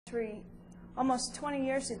Guthrie almost 20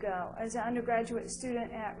 years ago as an undergraduate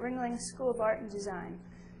student at Ringling School of Art and Design.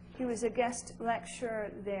 He was a guest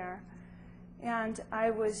lecturer there, and I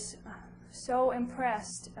was so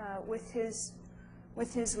impressed with his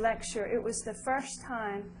lecture. It was the first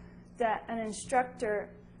time that an instructor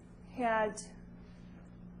had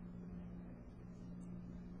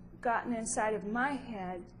gotten inside of my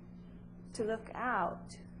head to look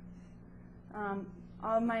out.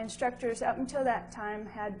 All of my instructors up until that time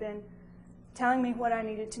had been telling me what I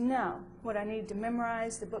needed to know, what I needed to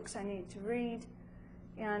memorize, the books I needed to read.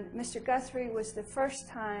 And Mr. Guthrie was the first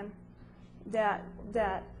time that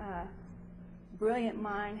brilliant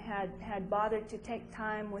mind had bothered to take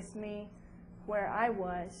time with me where I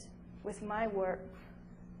was with my work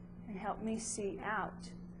and help me see out.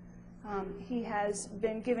 He has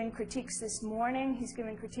been giving critiques this morning. He's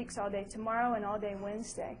giving critiques all day tomorrow and all day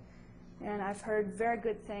Wednesday. And I've heard very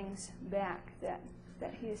good things back that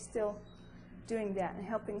he is still doing that and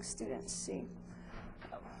helping students see.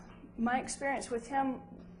 My experience with him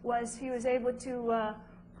was he was able to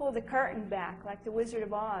pull the curtain back like the Wizard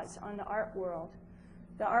of Oz on the art world.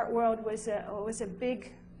 The art world was a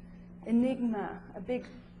big enigma, a big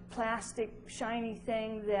plastic, shiny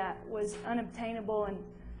thing that was unobtainable and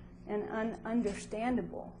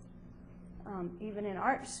ununderstandable, even in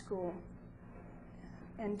art school.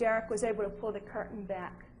 And Derick was able to pull the curtain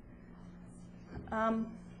back.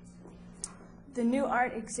 The new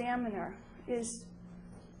art examiner is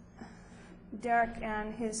Derick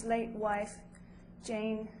and his late wife,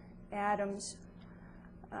 Jane Addams,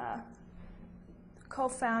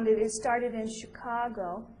 co-founded. It started in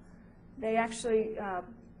Chicago. They actually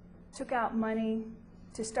took out money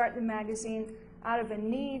to start the magazine out of a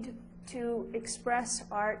need to express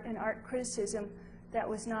art and art criticism that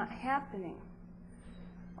was not happening.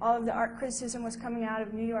 All of the art criticism was coming out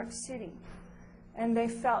of New York City. And they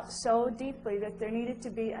felt so deeply that there needed to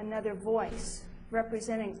be another voice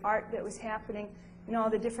representing art that was happening in all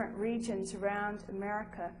the different regions around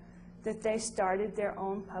America that they started their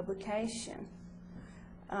own publication.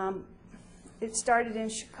 It started in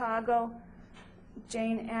Chicago.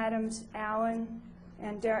 Jane Addams, Allen,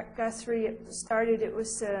 and Derick Guthrie. It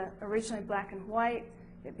was originally black and white.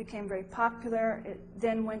 It became very popular. It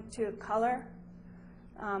then went to color.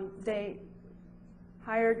 They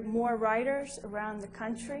hired more writers around the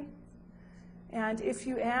country. And if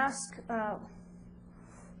you ask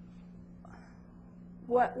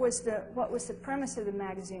what was the premise of the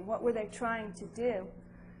magazine, what were they trying to do,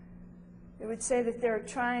 they would say that they were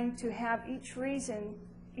trying to have each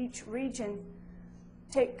region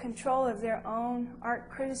take control of their own art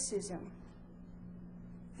criticism.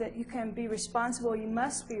 That you can be responsible, you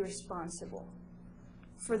must be responsible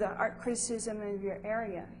for the art criticism of your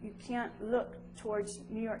area. You can't look towards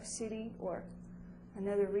New York City or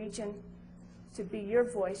another region to be your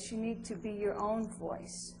voice. You need to be your own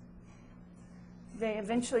voice. They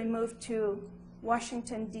eventually moved to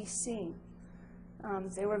Washington, D.C.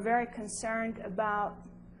 They were very concerned about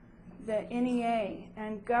the NEA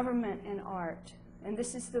and government and art. And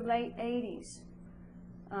this is the late 80s.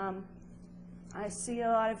 I see a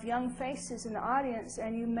lot of young faces in the audience,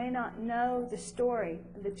 and you may not know the story,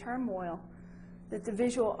 the turmoil that the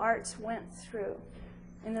visual arts went through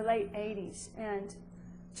in the late 80s. And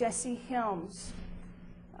Jesse Helms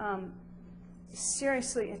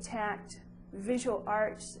seriously attacked visual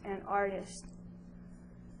arts and artists.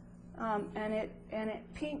 And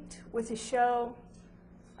it peaked with a show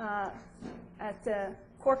at the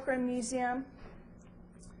Corcoran Museum.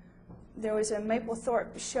 There was a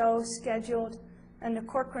Mapplethorpe show scheduled, and the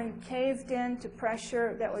Corcoran caved in to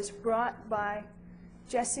pressure that was brought by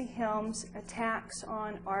Jesse Helms' attacks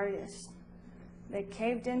on artists. They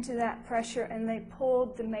caved into that pressure, and they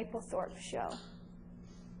pulled the Mapplethorpe show.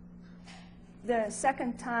 The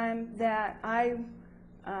second time that I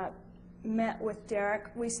met with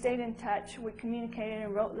Derick, we stayed in touch, we communicated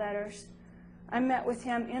and wrote letters. I met with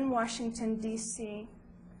him in Washington, D.C.,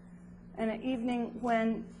 in an evening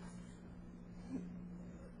when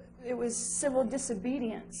it was civil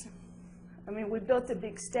disobedience. I mean, we built a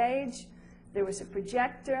big stage, there was a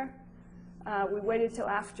projector, we waited till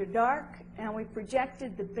after dark, and we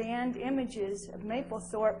projected the banned images of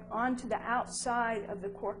Mapplethorpe onto the outside of the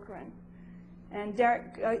Corcoran. And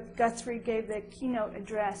Derick Guthrie gave the keynote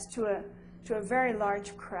address to a very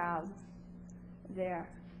large crowd there.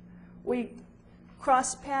 We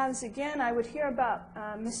crossed paths again. I would hear about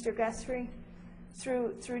Mr. Guthrie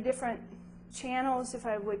through different channels. If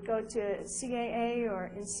I would go to CAA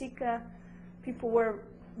or NCECA, people were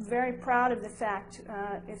very proud of the fact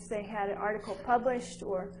if they had an article published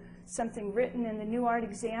or something written in the New Art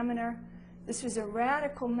Examiner. This was a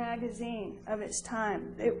radical magazine of its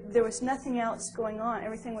time. There was nothing else going on.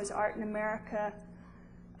 Everything was art in America,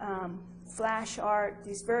 flash art,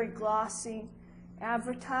 these very glossy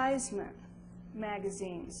advertisement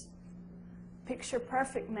magazines,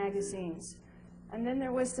 picture-perfect magazines. And then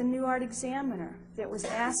there was the New Art Examiner that was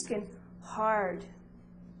asking hard,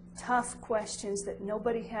 tough questions that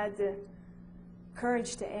nobody had the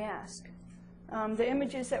courage to ask. The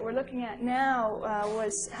images that we're looking at now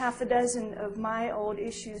was half a dozen of my old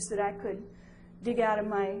issues that I could dig out of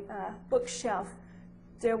my bookshelf.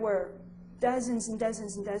 There were dozens and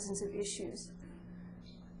dozens and dozens of issues.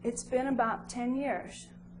 It's been about 10 years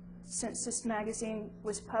since this magazine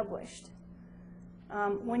was published.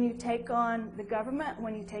 When you take on the government,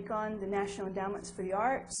 when you take on the National Endowments for the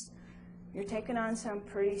Arts, you're taking on some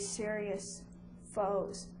pretty serious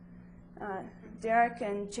foes. Derick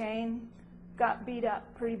and Jane got beat up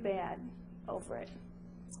pretty bad over it.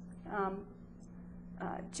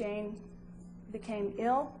 Jane became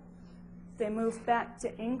ill. They moved back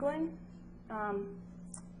to England.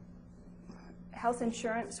 Health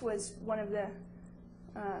insurance was one of the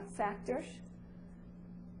factors.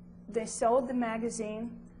 They sold the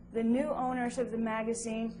magazine. The new owners of the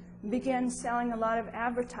magazine began selling a lot of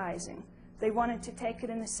advertising. They wanted to take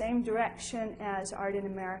it in the same direction as Art in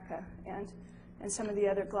America and some of the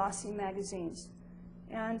other glossy magazines.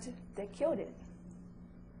 And they killed it.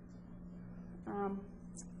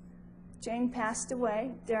 Jane passed away.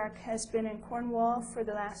 Derick has been in Cornwall for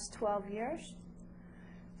the last 12 years.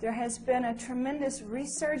 There has been a tremendous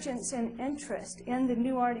resurgence in interest in the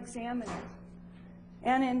New Art Examiner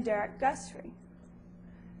and in Derick Guthrie.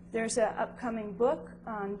 There's an upcoming book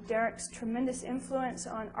on Derick's tremendous influence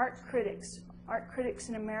on art critics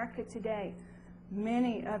in America today.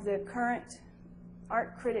 Many of the current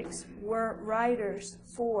art critics were writers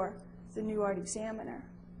for the New Art Examiner.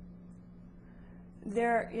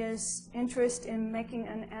 There is interest in making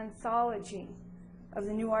an anthology of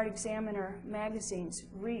the New Art Examiner magazines,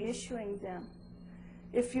 reissuing them.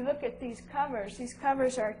 If you look at these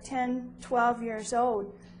covers are 10, 12 years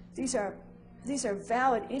old. These are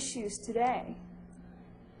valid issues today.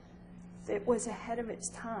 It was ahead of its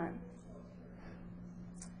time.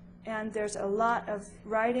 And there's a lot of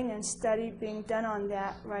writing and study being done on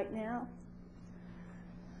that right now.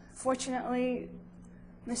 Fortunately,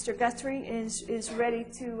 Mr. Guthrie is ready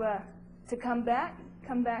to come back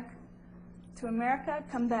to America,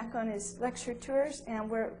 come back on his lecture tours, and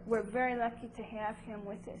we're very lucky to have him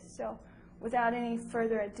with us. So without any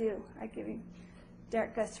further ado, I give you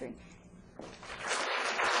Derick Guthrie.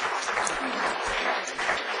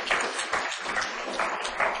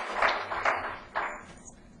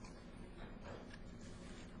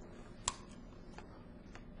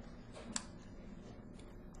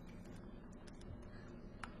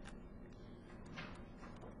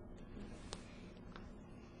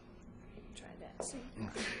 Try that.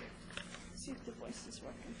 See if the voice is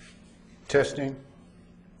working. Testing.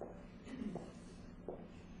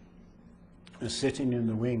 Sitting in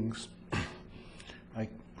the wings, I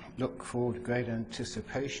look forward with great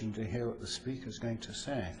anticipation to hear what the speaker's going to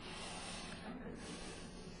say.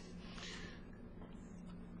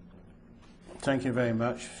 Thank you very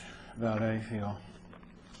much, Valerie, for your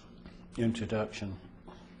introduction.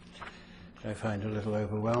 I find a little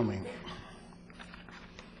overwhelming.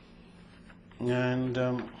 And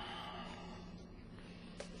I'm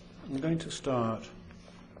going to start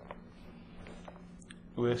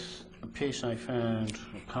with a piece I found,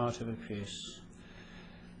 a part of a piece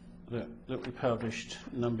that we published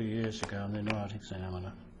a number of years ago in the New Art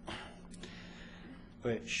Examiner,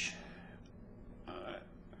 which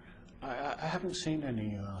I haven't seen any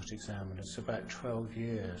New Art Examiners for about 12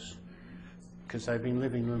 years, because I've been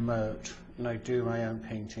living remote and I do my own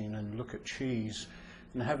painting and look at trees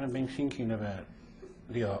and haven't been thinking about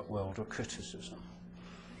the art world or criticism.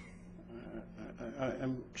 I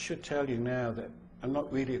should tell you now that I'm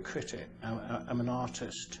not really a critic. I'm an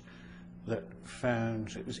artist that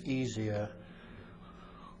found it was easier,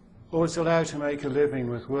 or was allowed to make a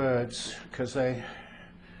living with words, because the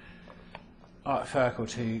art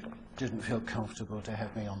faculty didn't feel comfortable to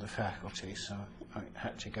have me on the faculty, so I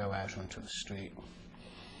had to go out onto the street.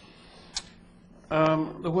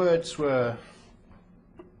 The words were,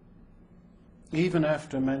 even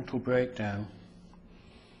after mental breakdown,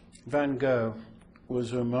 Van Gogh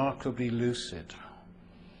was remarkably lucid.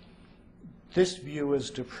 This viewer's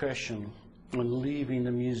depression when leaving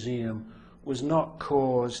the museum was not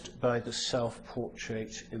caused by the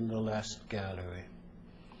self-portrait in the last gallery.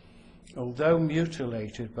 Although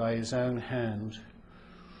mutilated by his own hand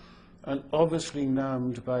and obviously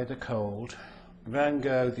numbed by the cold, Van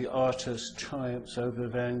Gogh, the artist, triumphs over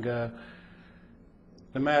Van Gogh,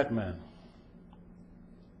 the madman.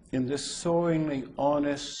 In this soaringly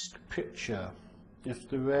honest picture, if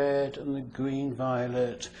the red and the green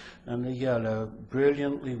violet and the yellow,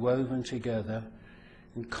 brilliantly woven together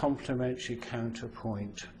in complementary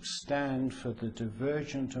counterpoint, stand for the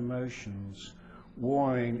divergent emotions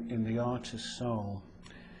warring in the artist's soul,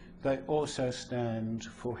 they also stand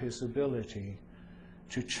for his ability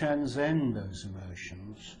to transcend those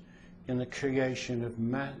emotions in the creation of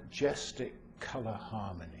majestic color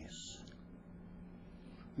harmonies.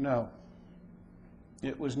 No,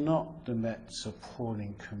 it was not the Met's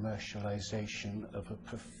appalling commercialization of a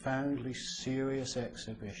profoundly serious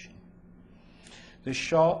exhibition. The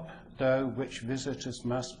shop, though, which visitors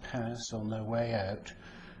must pass on their way out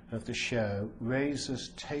of the show, raises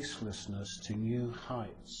tastelessness to new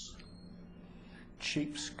heights.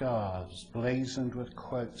 Cheap scarves blazoned with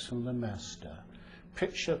quotes from the master,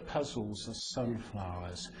 picture puzzles of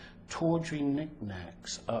sunflowers, tawdry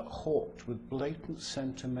knickknacks are hawked with blatant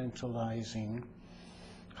sentimentalizing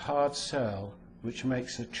hard sell, which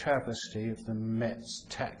makes a travesty of the Met's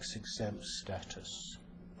tax-exempt status.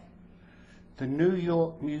 The New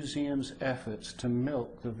York Museum's efforts to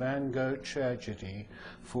milk the Van Gogh tragedy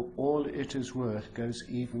for all it is worth goes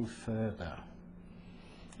even further.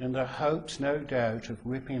 In the hopes, no doubt, of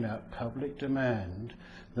whipping up public demand,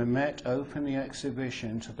 the Met opened the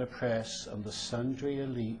exhibition to the press and the sundry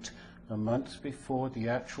elite a month before the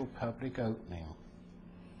actual public opening,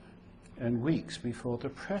 and weeks before the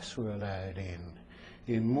press were allowed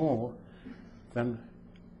in more than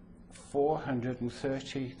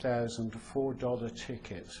 430,000 $4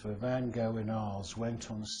 tickets for Van Gogh in Arles went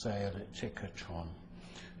on sale at Ticketron,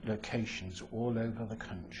 locations all over the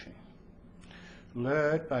country.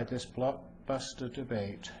 Lured by this blockbuster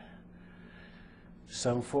debate,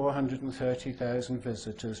 some 430,000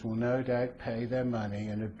 visitors will no doubt pay their money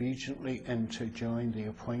and obediently enter during the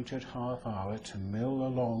appointed half hour to mill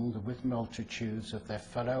along with multitudes of their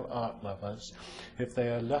fellow art lovers. If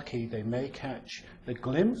they are lucky, they may catch a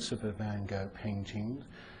glimpse of a Van Gogh painting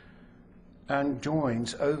and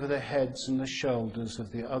joins over the heads and the shoulders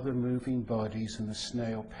of the other moving bodies in the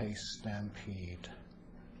snail-paced stampede.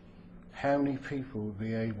 How many people will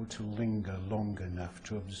be able to linger long enough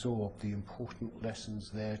to absorb the important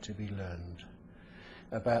lessons there to be learned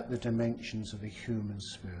about the dimensions of the human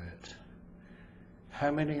spirit?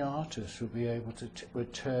 How many artists will be able to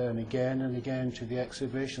return again and again to the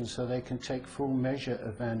exhibition so they can take full measure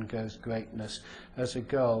of Van Gogh's greatness as a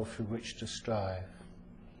goal for which to strive?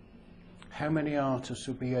 How many artists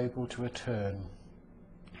will be able to return?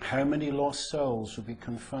 How many lost souls will be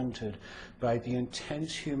confronted by the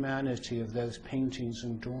intense humanity of those paintings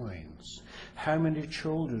and drawings? How many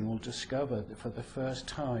children will discover that for the first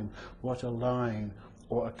time what a line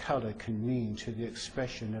or a color can mean to the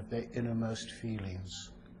expression of their innermost feelings?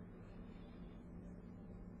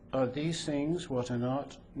 Are these things what an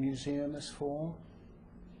art museum is for?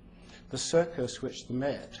 The circus which the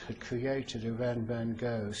Met had created around Van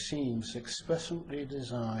Gogh seems expressly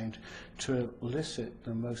designed to elicit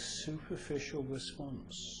the most superficial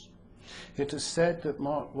response. It is said that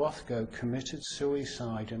Mark Rothko committed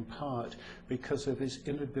suicide in part because of his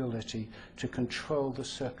inability to control the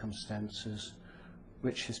circumstances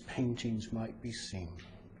which his paintings might be seen.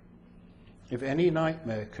 If any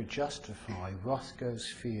nightmare could justify Rothko's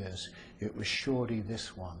fears, it was surely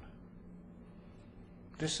this one.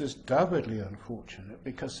 This is doubly unfortunate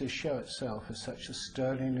because the show itself is such a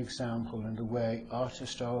sterling example in the way art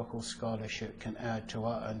historical scholarship can add to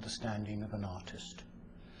our understanding of an artist.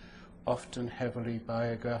 Often heavily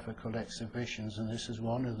biographical exhibitions, and this is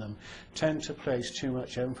one of them, tend to place too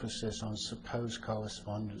much emphasis on supposed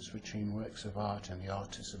correspondence between works of art and the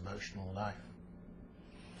artist's emotional life.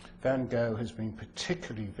 Van Gogh has been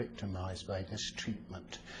particularly victimized by this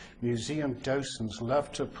treatment. Museum docents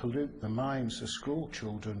love to pollute the minds of school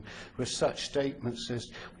children with such statements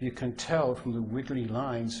as, "You can tell from the wiggly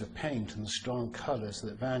lines of paint and the strong colors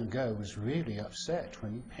that Van Gogh was really upset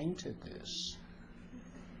when he painted this."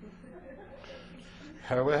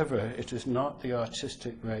 However, it is not the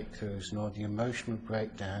artistic breakthroughs nor the emotional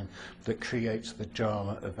breakdown that creates the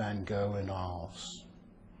drama of Van Gogh in Arles.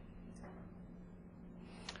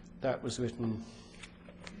 That was written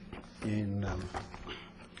in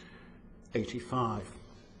 85.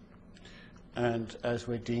 And as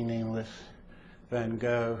we're dealing with Van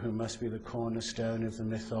Gogh, who must be the cornerstone of the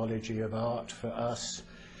mythology of art for us,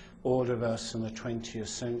 all of us in the 20th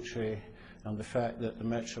century, and the fact that the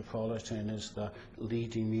Metropolitan is the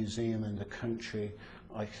leading museum in the country,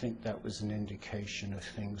 I think that was an indication of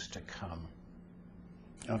things to come.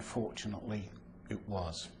 Unfortunately, it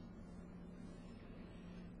was.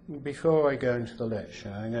 Before I go into the lecture,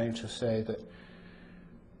 I'm going to say that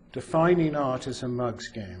defining art is a mug's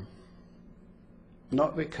game,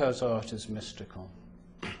 not because art is mystical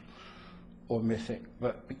or mythic,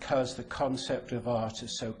 but because the concept of art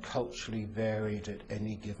is so culturally varied at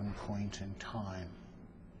any given point in time.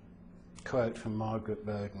 Quote from Margaret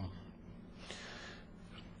Burden,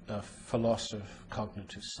 a philosopher of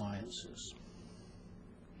cognitive sciences.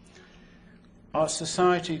 Our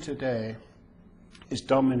society today is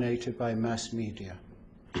dominated by mass media.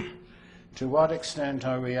 To what extent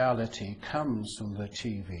our reality comes from the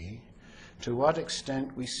TV, to what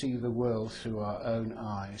extent we see the world through our own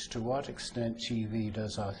eyes, to what extent TV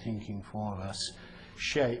does our thinking for us,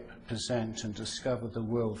 shape, present and discover the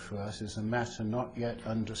world for us is a matter not yet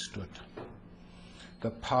understood.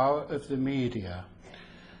 The power of the media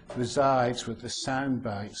resides with the sound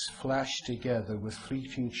bites flashed together with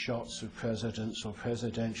fleeting shots of presidents or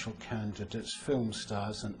presidential candidates, film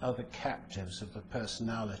stars and other captives of the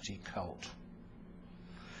personality cult.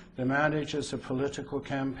 The managers of political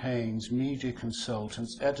campaigns, media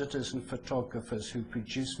consultants, editors and photographers who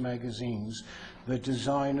produce magazines, the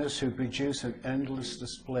designers who produce an endless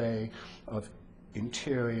display of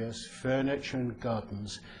interiors, furniture and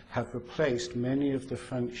gardens have replaced many of the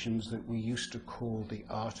functions that we used to call the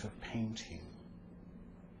art of painting.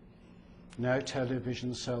 Now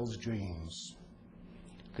television sells dreams.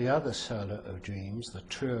 The other seller of dreams, the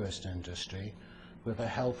tourist industry, with the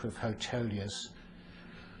help of hoteliers,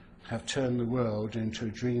 have turned the world into a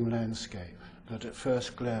dream landscape that at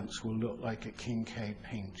first glance will look like a Kincaid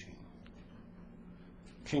painting.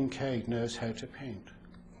 Kincaid knows how to paint.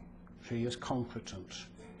 He is competent.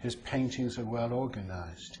 His paintings are well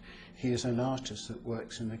organized. He is an artist that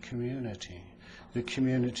works in the community. The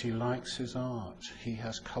community likes his art. He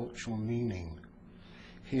has cultural meaning.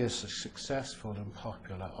 He is a successful and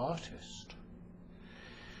popular artist.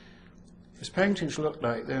 His paintings look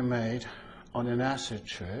like they're made on an acid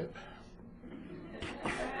trip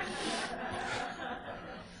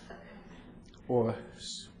or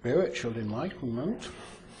spiritual enlightenment.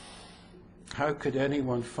 How could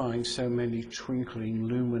anyone find so many twinkling,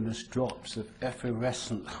 luminous drops of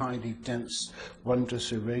effervescent, highly dense,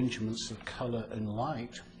 wondrous arrangements of colour and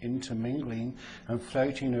light intermingling and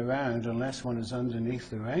floating around unless one is underneath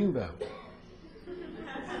the rainbow?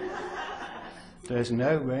 There's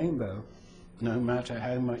no rainbow, no matter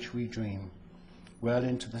how much we dream. Well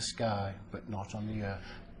into the sky, but not on the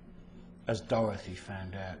earth, as Dorothy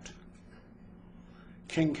found out.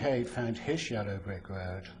 Kincaid found his yellow brick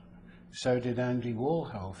road. So did Andy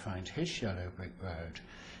Warhol find his yellow brick road.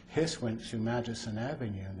 His went through Madison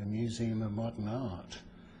Avenue and the Museum of Modern Art.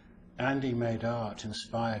 Andy made art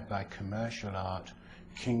inspired by commercial art.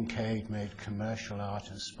 Kincaid made commercial art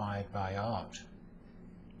inspired by art.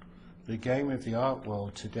 The game of the art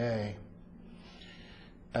world today,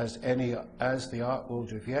 as the art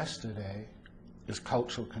world of yesterday, is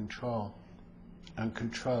cultural control and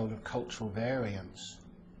control of cultural variance.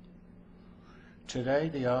 Today,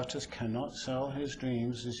 the artist cannot sell his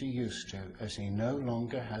dreams as he used to, as he no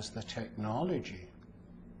longer has the technology.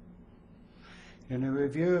 In a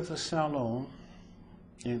review of the Salon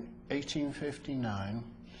in 1859,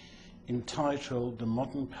 entitled The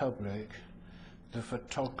Modern Public, the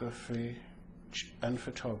Photography,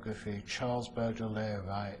 Charles Baudelaire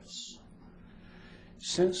writes,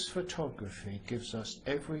 "Since photography gives us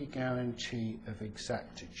every guarantee of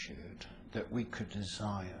exactitude that we could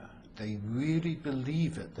desire, they really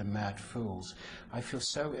believe it, the mad fools." I feel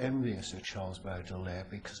so envious of Charles Baudelaire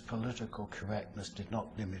because political correctness did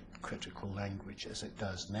not limit critical language as it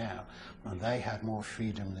does now, and they had more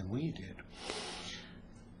freedom than we did.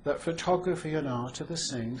 That photography and art are the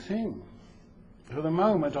same thing. For the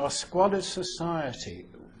moment, our squalid society,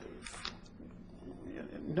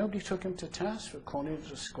 nobody took him to task for calling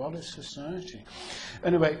it a squalid society.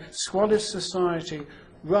 Anyway, squalid society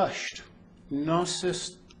rushed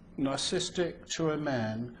narcissistic to a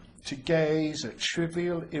man to gaze at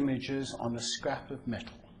trivial images on a scrap of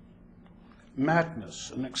metal.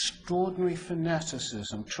 Madness and extraordinary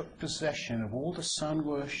fanaticism took possession of all the sun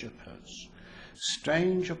worshippers.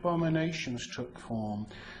 Strange abominations took form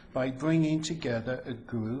by bringing together a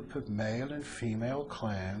group of male and female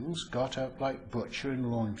clowns got up like butcher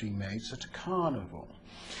and laundry maids at a carnival,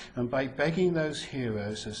 and by begging those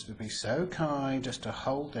heroes as to be so kind as to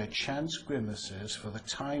hold their chance grimaces for the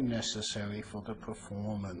time necessary for the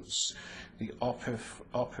performance. The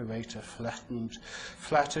operator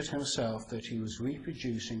flattered himself that he was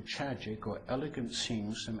reproducing tragic or elegant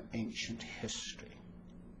scenes from ancient history.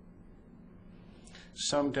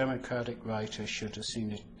 Some democratic writers should have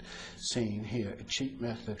seen here a cheap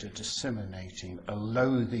method of disseminating a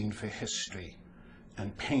loathing for history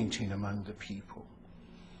and painting among the people.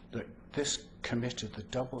 That this committed the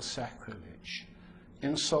double sacrilege,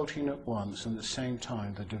 insulting at once and at the same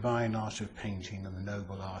time the divine art of painting and the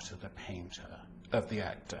noble art of the painter, of the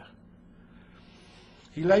actor.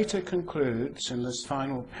 He later concludes in this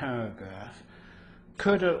final paragraph,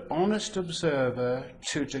 could an honest observer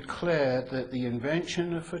to declare that the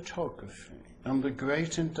invention of photography and the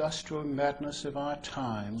great industrial madness of our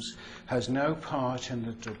times has no part in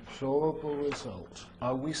the deplorable result?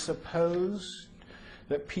 Are we supposed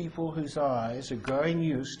that people whose eyes are growing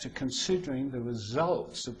used to considering the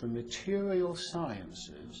results of the material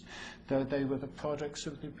sciences, though they were the products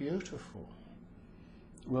of the beautiful,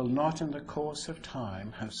 will not in the course of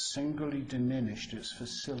time have singly diminished its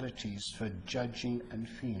facilities for judging and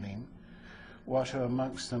feeling what are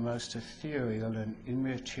amongst the most ethereal and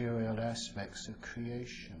immaterial aspects of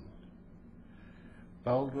creation?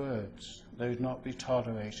 Bold words, they would not be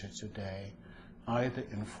tolerated today, either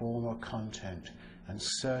in form or content, and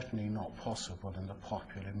certainly not possible in the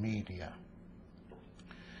popular media.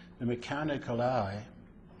 The mechanical eye,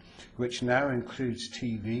 which now includes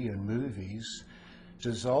TV and movies,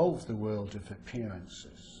 dissolved the world of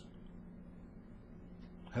appearances,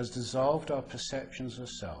 has dissolved our perceptions of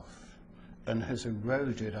self, and has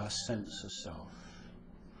eroded our sense of self.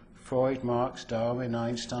 Freud, Marx, Darwin,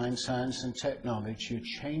 Einstein, science and technology have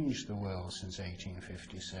changed the world since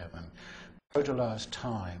 1857. Baudelaire's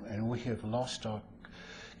time, and we have lost our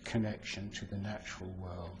connection to the natural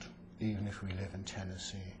world, even if we live in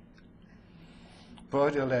Tennessee.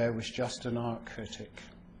 Baudelaire was just an art critic.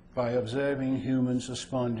 By observing humans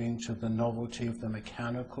responding to the novelty of the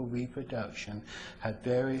mechanical reproduction, had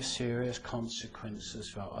very serious consequences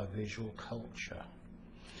for our visual culture.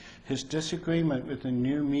 His disagreement with the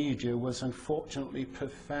new media was unfortunately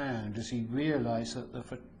profound, as he realized that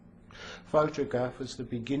the photograph was the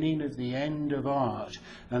beginning of the end of art,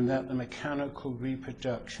 and that the mechanical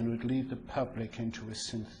reproduction would lead the public into a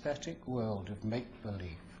synthetic world of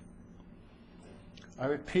make-believe. I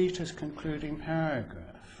repeat his concluding paragraph.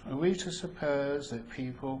 Are we to suppose that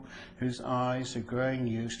people whose eyes are growing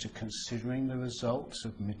used to considering the results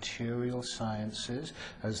of material sciences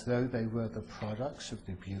as though they were the products of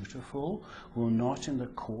the beautiful will not in the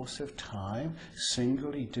course of time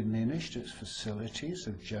singly diminish its facilities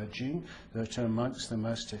of judging that are amongst the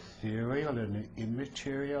most ethereal and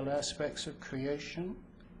immaterial aspects of creation?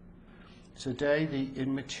 Today, the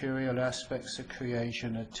immaterial aspects of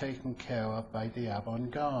creation are taken care of by the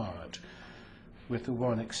avant-garde, with the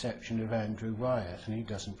one exception of Andrew Wyeth, and he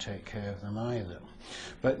doesn't take care of them either.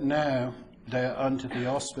 But now they are under the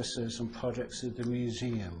auspices and products of the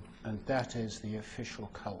museum, and that is the official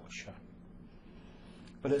culture.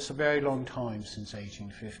 But it's a very long time since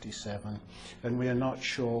 1857, and we are not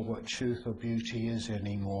sure what truth or beauty is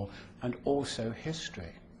anymore, and also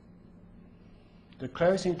history. The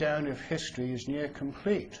closing down of history is near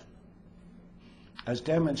complete, as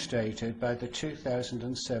demonstrated by the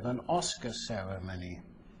 2007 Oscar ceremony.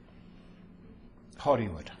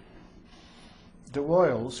 Hollywood. The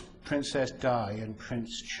royals, Princess Di and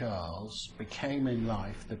Prince Charles, became in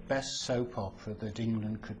life the best soap opera that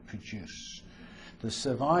England could produce. The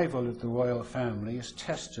survival of the royal family is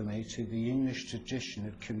testimony to the English tradition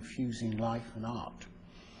of confusing life and art.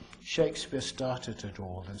 Shakespeare started it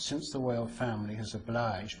all, and since the royal family has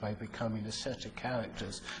obliged by becoming a set of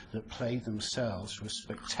characters that play themselves with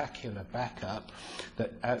spectacular backup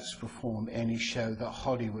that outperform any show that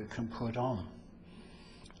Hollywood can put on.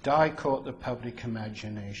 Di caught the public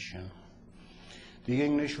imagination. The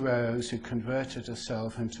English Rose, who converted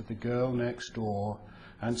herself into the girl next door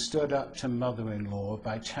and stood up to mother-in-law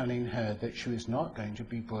by telling her that she was not going to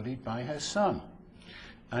be bullied by her son.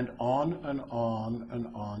 And on and on and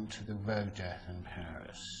on to the road death in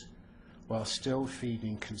Paris, while still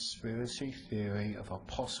feeding conspiracy theory of a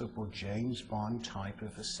possible James Bond type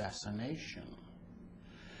of assassination.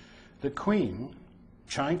 The Queen,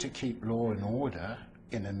 trying to keep law and order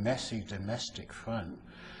in a messy domestic front,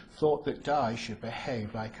 thought that Di should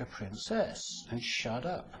behave like a princess and shut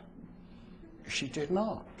up. She did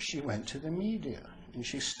not. She went to the media, and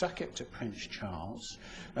she stuck it to Prince Charles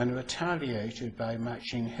and retaliated by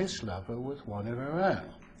matching his lover with one of her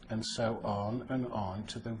own, and so on and on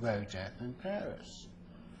to the road death in Paris.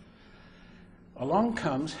 Along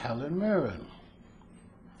comes Helen Mirren.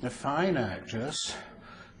 A fine actress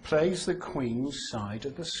plays the Queen's side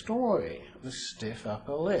of the story. The stiff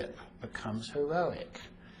upper lip becomes heroic,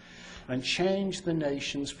 and changed the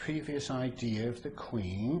nation's previous idea of the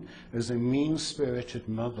Queen as a mean-spirited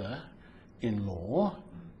mother daughter-in-law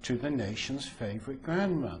to the nation's favourite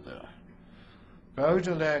grandmother.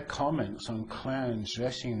 Baudelaire comments on clowns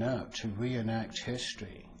dressing up to reenact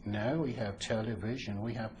history. Now we have television,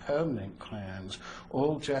 we have permanent clowns,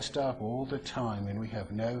 all dressed up all the time, and we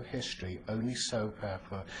have no history, only soap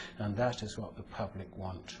opera, and that is what the public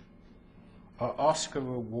want. Our Oscar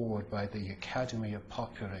award by the Academy of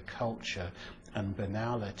Popular Culture and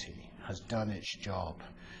Banality has done its job.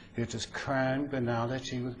 It has crowned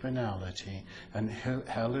banality with banality, and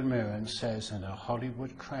Helen Mirren says in her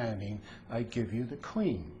Hollywood crowning, "I give you the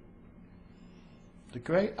Queen." The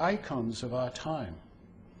great icons of our time,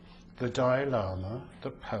 the Dalai Lama,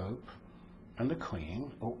 the Pope, and the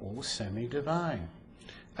Queen are all semi-divine.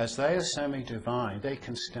 As they are semi-divine, they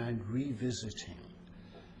can stand revisiting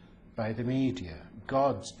by the media.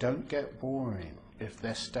 Gods don't get boring if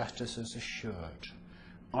their status is assured.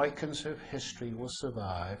 Icons of history will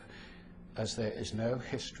survive, as there is no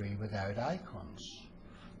history without icons.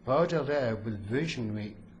 Baudelaire, with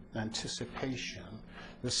visionary anticipation,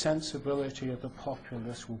 the sensibility of the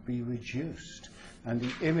populace will be reduced, and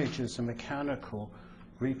the images of mechanical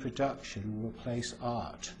reproduction will replace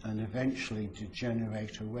art and eventually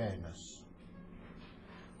degenerate awareness.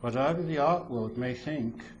 Whatever the art world may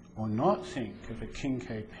think or not think of a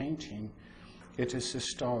Kincaid painting, it is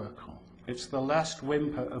historical. It's the last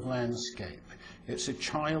whimper of landscape. It's a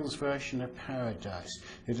child's version of paradise.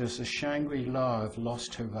 It is a Shangri-La of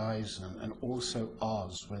Lost Horizon, and also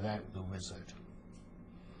Oz without the wizard.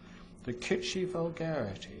 The kitschy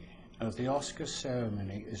vulgarity of the Oscar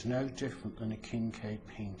ceremony is no different than a Kincaid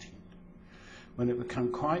painting. When it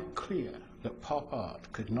became quite clear that pop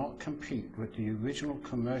art could not compete with the original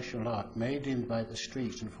commercial art made in by the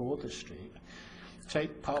street and for the street,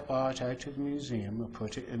 take pop art out of the museum or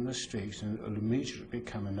put it in the street, and it will immediately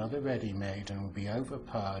become another ready-made and will be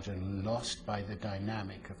overpowered and lost by the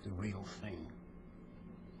dynamic of the real thing.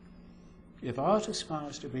 If art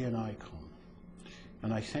aspires to be an icon,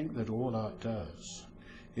 and I think that all art does,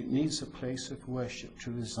 it needs a place of worship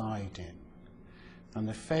to reside in. And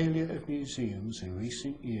the failure of museums in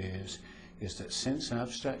recent years is that since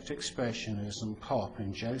abstract expressionism, pop,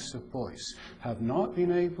 and Joseph Beuys have not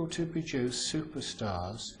been able to produce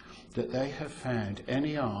superstars, that they have found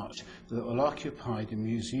any art that will occupy the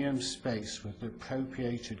museum space with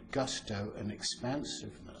appropriated gusto and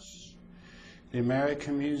expansiveness. The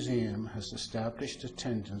American Museum has established a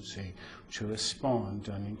tendency to respond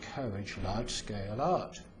and encourage large-scale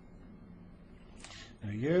art. Now,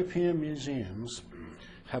 European museums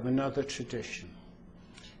have another tradition.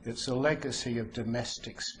 It's a legacy of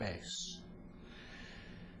domestic space.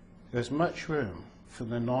 There's much room for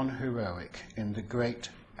the non-heroic in the great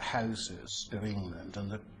houses of England and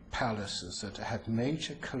the palaces that have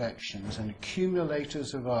major collections and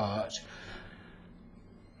accumulators of art,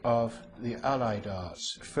 of the allied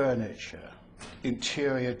arts, furniture,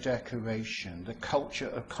 interior decoration. The culture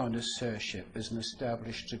of connoisseurship is an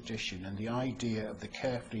established tradition, and the idea of the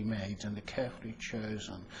carefully made and the carefully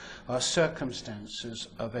chosen are circumstances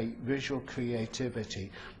of a visual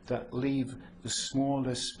creativity that leave the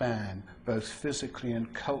smallest span, both physically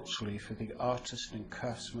and culturally, for the artist and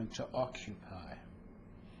craftsman to occupy.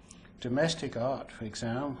 Domestic art, for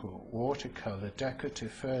example, watercolor,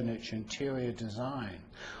 decorative furniture, interior design,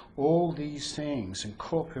 all these things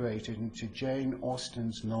incorporated into Jane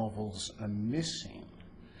Austen's novels are missing.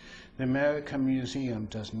 The American Museum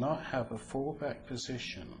does not have a fallback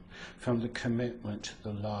position from the commitment to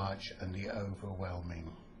the large and the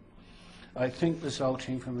overwhelming. I think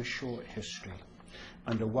resulting from a short history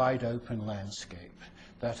and a wide open landscape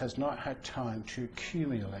that has not had time to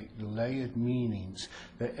accumulate the layered meanings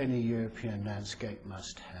that any European landscape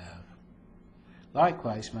must have.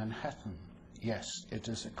 Likewise, Manhattan. Yes, it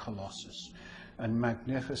is a colossus and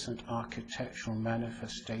magnificent architectural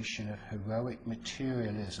manifestation of heroic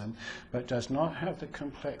materialism, but does not have the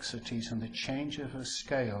complexities and the change of a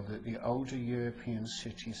scale that the older European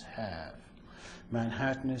cities have.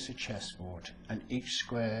 Manhattan is a chessboard, and each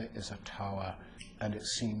square is a tower, and it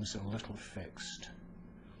seems a little fixed.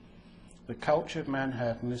 The culture of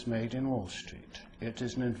Manhattan is made in Wall Street. It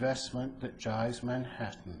is an investment that drives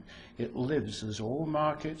Manhattan. It lives, as all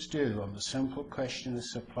markets do, on the simple question of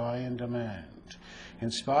supply and demand.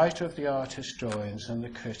 In spite of the art historians and the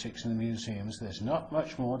critics in the museums, there's not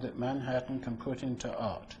much more that Manhattan can put into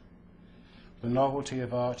art. The novelty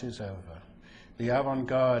of art is over. The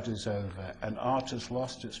avant-garde is over, and art has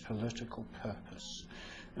lost its political purpose.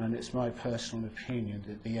 And it's my personal opinion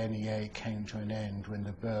that the NEA came to an end when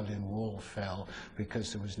the Berlin Wall fell,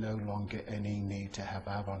 because there was no longer any need to have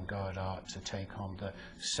avant-garde art to take on the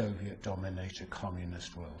Soviet-dominated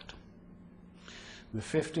communist world. The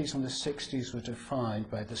 50s and the 60s were defined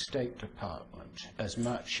by the State Department as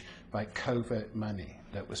much by covert money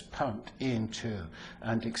that was pumped into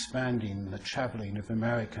and expanding the travelling of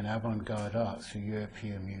American avant-garde art through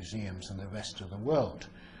European museums and the rest of the world.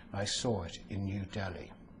 I saw it in New Delhi.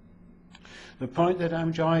 The point that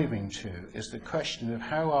I'm driving to is the question of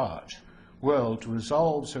how art world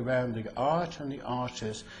resolves around the art and the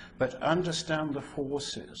artist, but understand the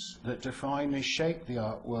forces that define and shape the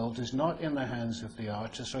art world is not in the hands of the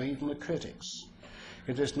artists or even the critics.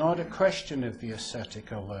 It is not a question of the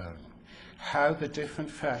aesthetic alone. How the different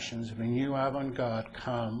fashions of a new avant-garde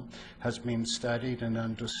come has been studied and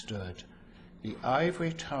understood. The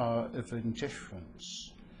ivory tower of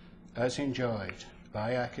indifference, as enjoyed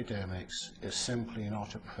by academics, is simply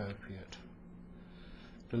not appropriate.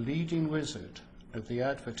 The leading wizard of the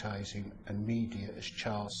advertising and media is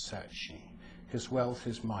Charles Saatchi. His wealth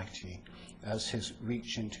is mighty, as his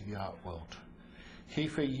reach into the art world. He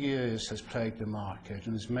for years has played the market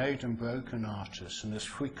and has made and broken artists and is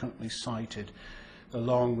frequently cited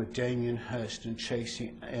along with Damien Hirst and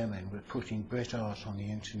Tracy Emin with putting Brit art on the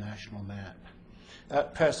international map.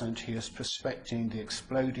 At present, he is prospecting the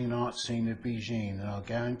exploding art scene of Beijing, and I'll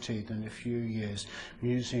guarantee that in a few years,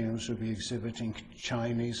 museums will be exhibiting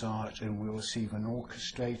Chinese art and will receive an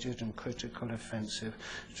orchestrated and critical offensive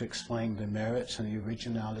to explain the merits and the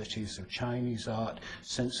originalities of Chinese art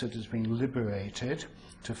since it has been liberated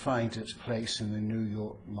to find its place in the New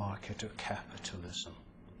York market of capitalism.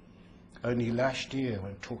 Only last year,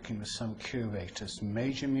 when talking with some curators from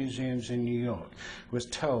major museums in New York, was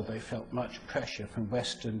told they felt much pressure from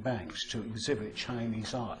Western banks to exhibit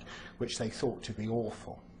Chinese art, which they thought to be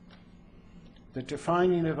awful. The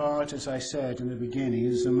defining of art, as I said in the beginning,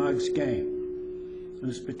 is the mug's game. And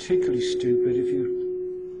it's particularly stupid if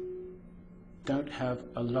you don't have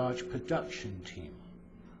a large production team,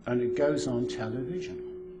 and it goes on television.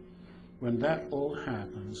 When that all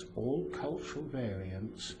happens, all cultural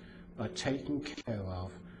variants are taken care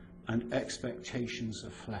of and expectations are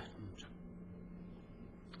flattened.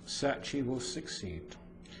 Saatchi will succeed.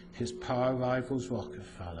 His power rivals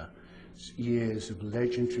Rockefeller. Years of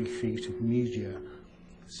legendary feat of media.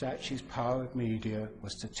 Saatchi's power of media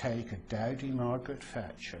was to take a dowdy Margaret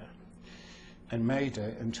Thatcher and made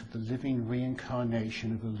her into the living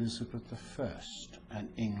reincarnation of Elizabeth I, and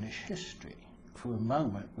English history, for a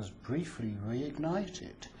moment, was briefly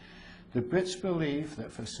reignited. The Brits believed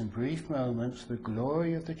that for some brief moments the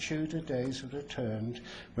glory of the Tudor days had returned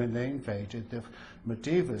when they invaded the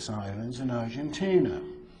Maldives Islands in Argentina.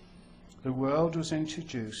 The world was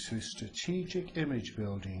introduced through strategic image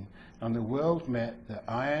building, and the world met the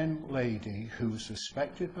Iron Lady who was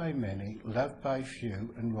respected by many, loved by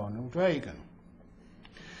few, and Ronald Reagan.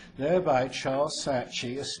 Thereby Charles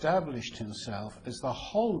Saatchi established himself as the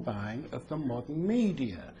Holbein of the modern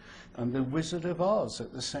media, and the Wizard of Oz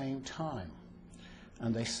at the same time.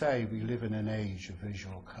 And they say we live in an age of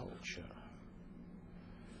visual culture.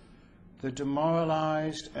 The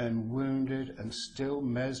demoralized and wounded and still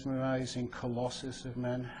mesmerizing Colossus of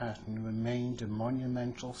Manhattan remained a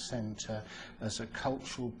monumental center as a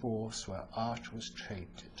cultural bourse where art was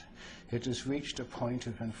traded. It has reached a point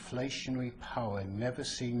of inflationary power never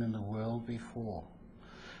seen in the world before.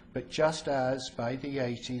 But just as by the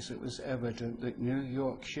 80s it was evident that New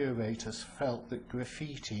York curators felt that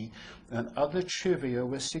graffiti and other trivia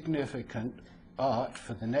was significant art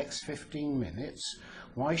for the next 15 minutes,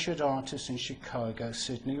 why should artists in Chicago,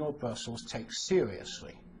 Sydney or Brussels take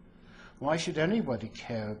seriously? Why should anybody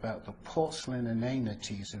care about the porcelain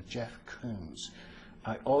inanities of Jeff Koons?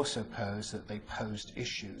 I also pose that they posed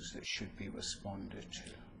issues that should be responded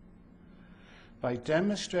to. By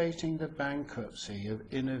demonstrating the bankruptcy of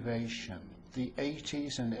innovation, the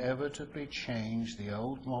 80s inevitably changed the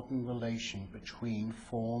old modern relation between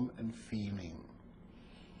form and feeling.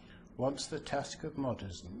 Once the task of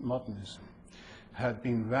modernism had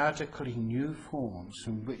been radically new forms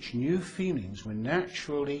from which new feelings were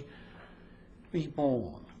naturally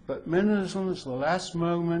reborn. But minimalism was the last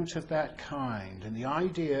moment of that kind, and the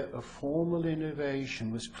idea of formal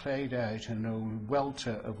innovation was played out in a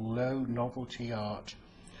welter of low novelty art.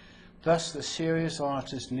 Thus the serious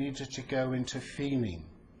artist needed to go into feeling,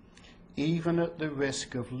 even at the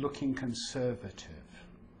risk of looking conservative.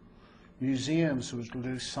 Museums would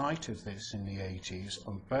lose sight of this in the 80s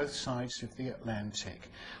on both sides of the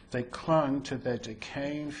Atlantic. They clung to their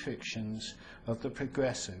decaying fictions of the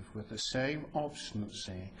progressive with the same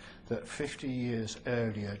obstinacy that 50 years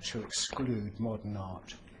earlier to exclude modern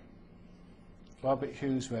art. Robert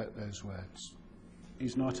Hughes wrote those words.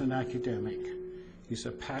 He's not an academic. He's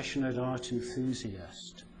a passionate art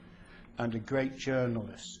enthusiast and a great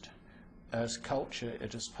journalist. as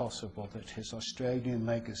cultured as possible that his Australian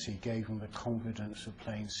legacy gave him the confidence of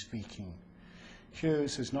plain speaking.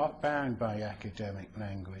 Hughes is not bound by academic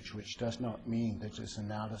language, which does not mean that his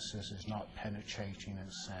analysis is not penetrating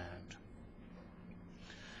and sound.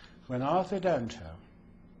 When Arthur Danto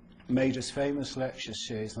made his famous lecture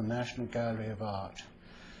series, The National Gallery of Art,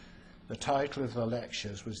 the title of the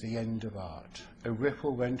lectures was The End of Art. A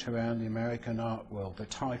ripple went around the American art world. The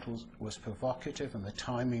title was provocative and the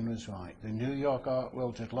timing was right. The New York art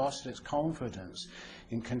world had lost its confidence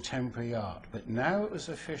in contemporary art, but now it was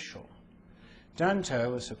official.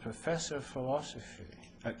 Danto was a professor of philosophy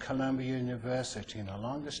at Columbia University and a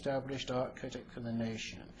long-established art critic for the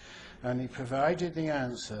nation, and he provided the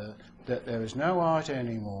answer that there is no art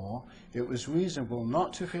anymore. It was reasonable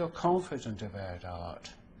not to feel confident about art.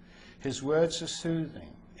 His words are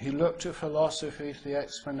soothing. He looked to philosophy for the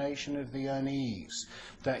explanation of the unease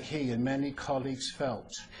that he and many colleagues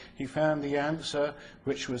felt. He found the answer,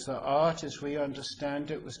 which was that art as we understand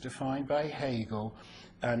it was defined by Hegel,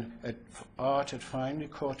 and art had finally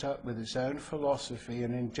caught up with its own philosophy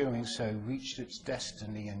and in doing so reached its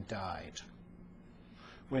destiny and died.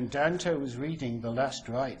 When Danto was reading The Last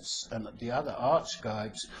Rites and the other art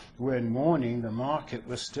scribes were in mourning, the market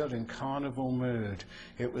was still in carnival mood.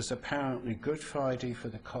 It was apparently Good Friday for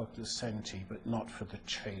the cognoscenti, but not for the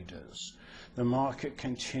traders. The market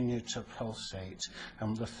continued to pulsate,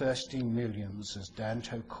 and the thirsty millions, as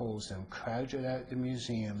Danto calls them, crowded out the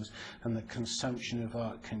museums, and the consumption of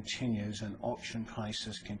art continues, and auction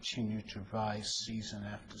prices continue to rise season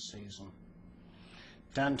after season.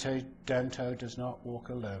 Danto does not walk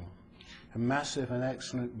alone. A massive and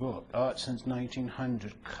excellent book, Art Since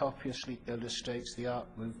 1900, copiously illustrates the art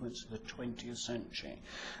movements of the 20th century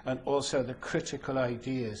and also the critical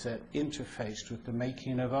ideas that interfaced with the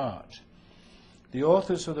making of art. The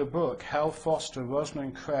authors of the book, Hal Foster,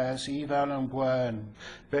 Rosalind Krauss, Yves Allenbois, and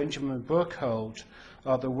Benjamin Burkhold,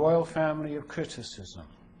 are the royal family of criticism.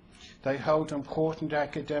 They hold important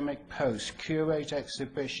academic posts, curate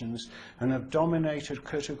exhibitions, and have dominated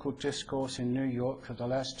critical discourse in New York for the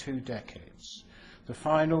last 2 decades. The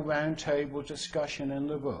final roundtable discussion in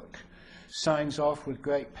the book signs off with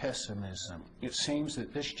great pessimism. It seems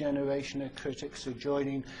that this generation of critics are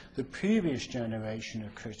joining the previous generation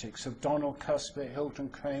of critics of Donald Cuthbert, Hilton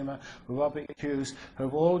Kramer, Robert Hughes, who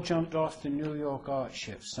have all jumped off the New York art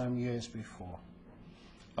ship some years before.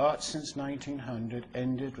 Art Since 1900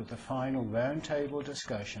 ended with the final roundtable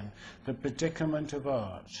discussion, The Predicament of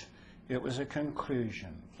Art. It was a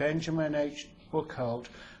conclusion. Benjamin H. Burkhold,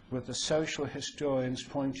 with the social historian's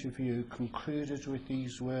point of view, concluded with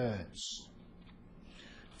these words.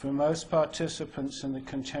 For most participants in the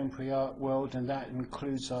contemporary art world, and that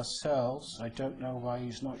includes ourselves, I don't know why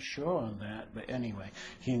he's not sure on that, but anyway,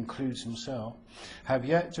 he includes himself, have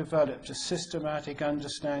yet developed a systematic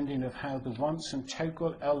understanding of how the once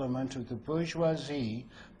integral element of the bourgeoisie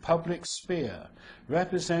public sphere,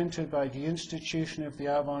 represented by the institution of the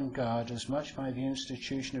avant-garde as much by the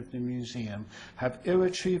institution of the museum, have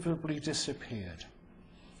irretrievably disappeared.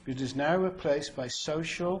 It is now replaced by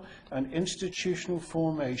social and institutional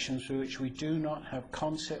formations for which we do not have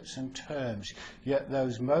concepts and terms, yet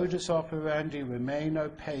those modus operandi remain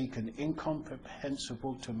opaque and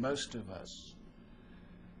incomprehensible to most of us.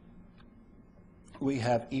 We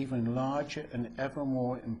have even larger and ever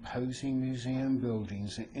more imposing museum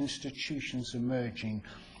buildings and institutions emerging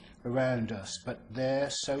around us, but their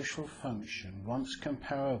social function, once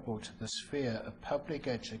comparable to the sphere of public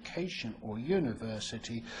education or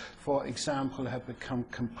university, for example, have become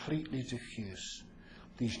completely diffuse.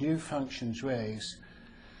 These new functions raise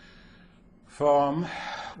from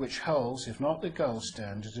which holds, if not the gold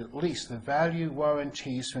standard, at least the value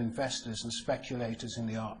warranties for investors and speculators in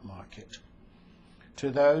the art market.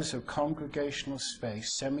 To those of congregational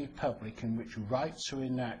space, semi-public, in which rights are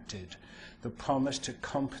enacted, the promise to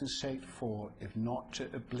compensate for, if not to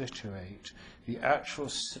obliterate, the actual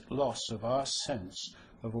loss of our sense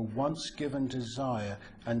of a once-given desire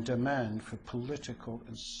and demand for political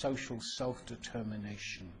and social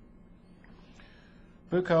self-determination.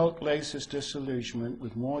 Burkhold lays his disillusionment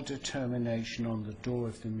with more determination on the door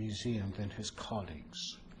of the museum than his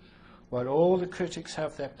colleagues. While all the critics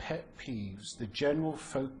have their pet peeves, the general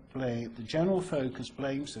focus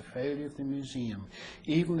blames the failure of the museum.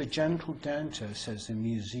 Even the gentle Danto says the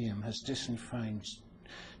museum has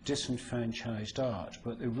disenfranchised art,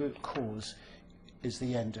 but the root cause is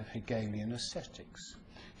the end of Hegelian aesthetics.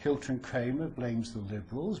 Hilton Kramer blames the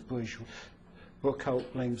liberals,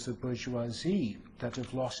 Burkhold blames the bourgeoisie that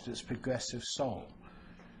have lost its progressive soul.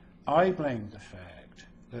 I blame the fact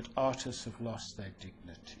that artists have lost their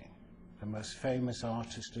dignity. the most famous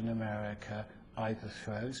artist in America, either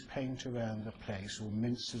throws paint around the place or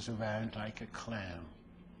minces around like a clown.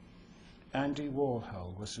 Andy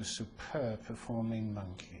Warhol was a superb performing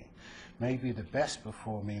monkey, maybe the best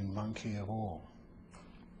performing monkey of all.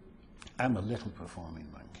 I'm a little performing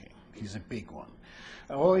monkey. He's a big one.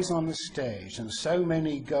 Always on the stage, and so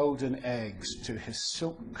many golden eggs to his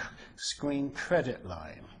silk screen credit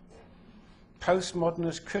line.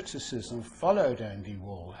 Postmodernist criticism followed Andy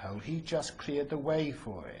Warhol. He just cleared the way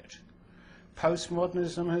for it.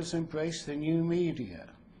 Postmodernism has embraced the new media,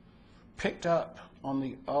 picked up on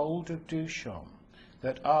the old of Duchamp,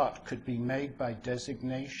 that art could be made by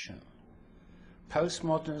designation.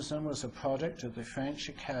 Postmodernism was a product of the French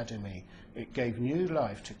Academy. It gave new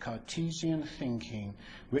life to Cartesian thinking,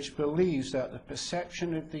 which believes that the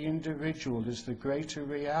perception of the individual is the greater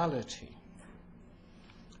reality.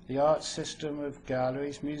 The art system of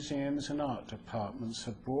galleries, museums, and art departments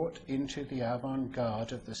have brought into the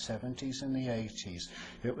avant-garde of the 70s and the 80s.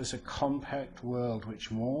 It was a compact world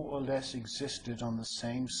which more or less existed on the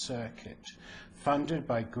same circuit, funded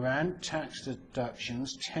by grand tax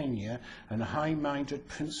deductions, tenure, and high-minded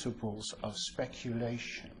principles of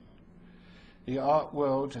speculation. The art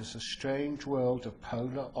world is a strange world of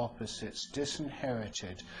polar opposites,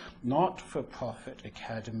 disinherited, not-for-profit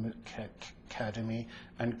academy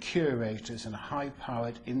and curators and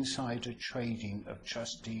high-powered insider trading of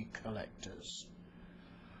trustee collectors.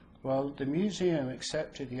 Well, the museum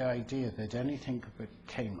accepted the idea that anything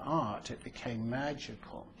became art, it became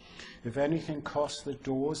magical. If anything crossed the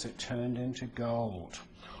doors, it turned into gold.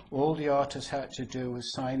 All the artist had to do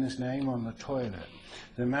was sign his name on the toilet.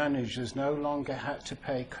 The managers no longer had to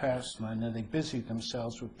pay craftsmen, and they busied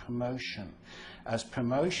themselves with promotion. As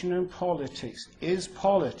promotion in politics is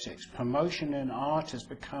politics, promotion in art has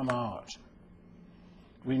become art.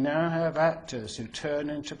 We now have actors who turn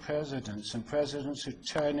into presidents, and presidents who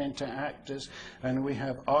turn into actors, and we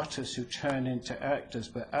have artists who turn into actors,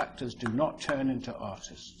 but actors do not turn into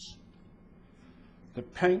artists. The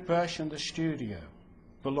paintbrush and the studio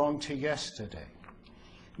belong to yesterday.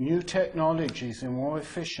 New technologies are more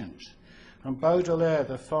efficient. And Baudelaire,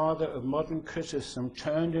 the father of modern criticism,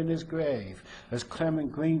 turned in his grave, as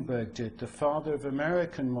Clement Greenberg did, the father of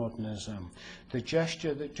American modernism. The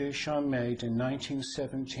gesture that Duchamp made in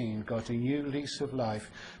 1917 got a new lease of life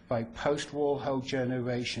by post-Warhol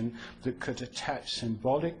generation that could attach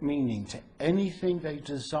symbolic meaning to anything they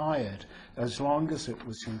desired, as long as it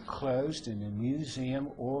was enclosed in a museum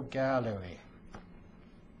or gallery.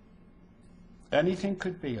 Anything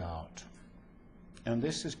could be art. And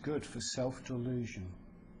this is good for self-delusion,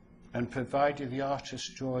 and provided the art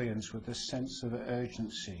historians with a sense of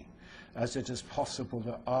urgency, as it is possible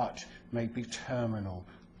that art may be terminal,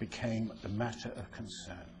 became a matter of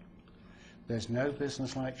concern. There's no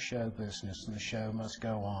business like show business, and the show must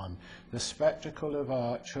go on. The spectacle of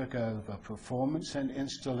art took over. Performance and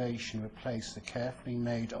installation replaced the carefully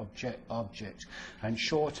made object, and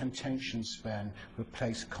short attention span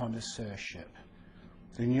replaced connoisseurship.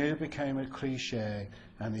 The new became a cliché,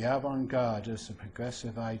 and the avant-garde as a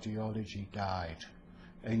progressive ideology died.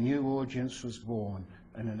 A new audience was born,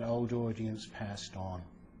 and an old audience passed on.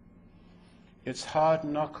 It's hard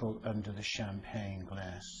knuckle under the champagne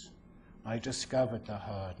glass. I discovered the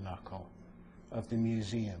hard knuckle of the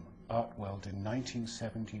museum, Art World, in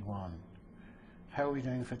 1971. How are we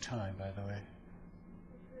doing for time, by the way?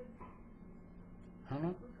 How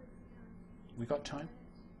long? We got time?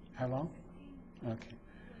 How long? Okay.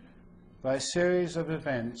 By a series of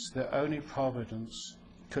events that only Providence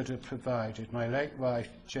could have provided, my late wife,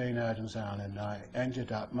 Jane Adams Allen, and I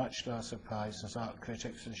ended up, much to our surprise, as art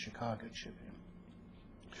critics of the Chicago Tribune,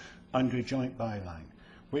 under a joint byline.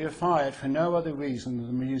 We were fired for no other reason than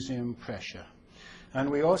the museum pressure.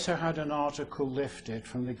 And we also had an article lifted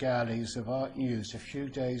from the galleys of Art News a few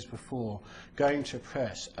days before going to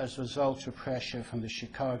press as a result of pressure from the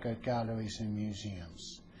Chicago galleries and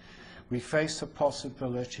museums. We faced the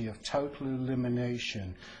possibility of total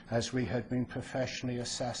elimination as we had been professionally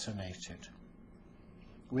assassinated.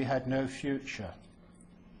 We had no future.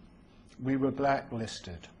 We were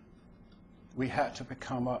blacklisted. We had to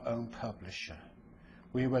become our own publisher.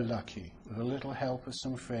 We were lucky. With a little help of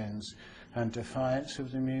some friends and defiance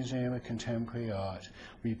of the Museum of Contemporary Art,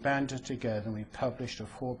 we banded together and we published a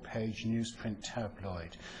 4-page newsprint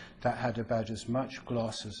tabloid that had about as much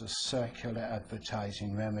gloss as a circular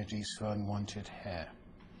advertising remedies for unwanted hair.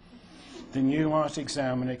 The New Art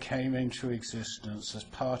Examiner came into existence as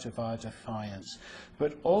part of our defiance,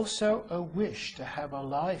 but also a wish to have a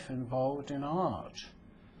life involved in art.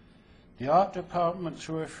 The art departments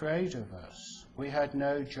were afraid of us. We had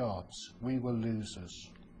no jobs. We were losers.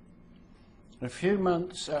 A few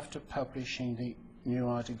months after publishing the New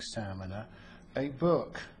Art Examiner, a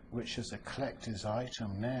book, which is a collector's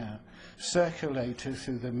item now, circulated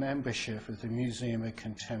through the membership of the Museum of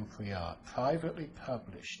Contemporary Art, privately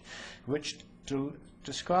published, which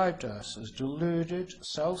described us as deluded,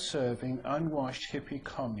 self-serving, unwashed hippie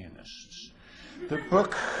communists. The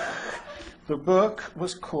book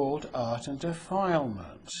was called Art and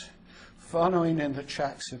Defilement. Following in the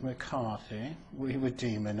tracks of McCarthy, we were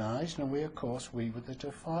demonized, and we were the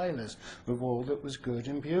defilers of all that was good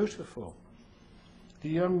and beautiful. The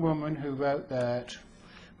young woman who wrote that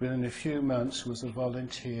within a few months was a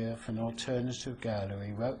volunteer for an alternative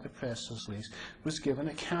gallery, wrote the press release, was given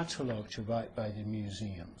a catalogue to write by the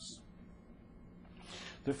museums.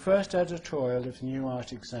 The first editorial of the New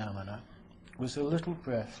Art Examiner was a little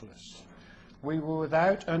breathless. We were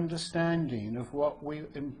without understanding of what we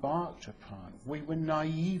embarked upon. We were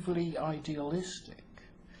naively idealistic.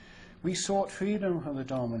 We sought freedom from the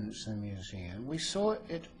dominance of the museum. We saw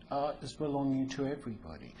art as belonging to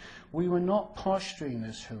everybody. We were not posturing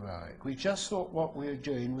as heroic. We just thought what we were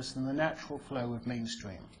doing was in the natural flow of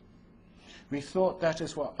mainstream. We thought that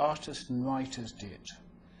is what artists and writers did.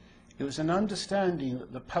 It was an understanding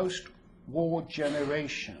that the post-war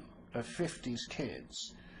generation of 50s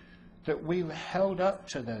kids, that we were held up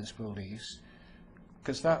to those beliefs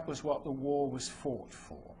because that was what the war was fought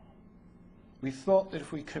for. We thought that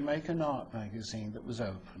if we could make an art magazine that was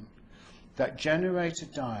open, that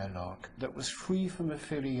generated dialogue, that was free from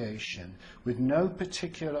affiliation, with no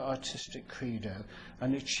particular artistic credo,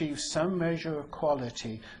 and achieved some measure of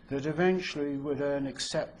quality that eventually would earn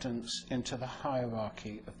acceptance into the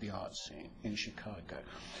hierarchy of the art scene in Chicago.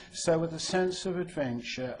 So with a sense of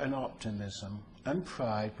adventure and optimism and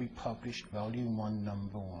pride, we published Volume 1,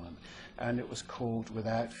 Number 1, and it was called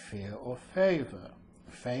Without Fear or Favor,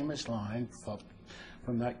 a famous line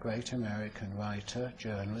from that great American writer,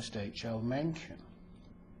 journalist H.L. Mencken.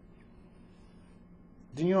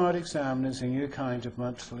 The New Art Examiner is a new kind of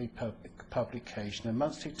monthly publication, a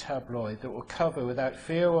monthly tabloid that will cover, without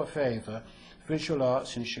fear or favor, visual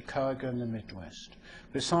arts in Chicago and the Midwest.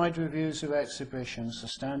 Beside reviews of exhibitions, the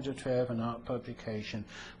standard fare of an art publication,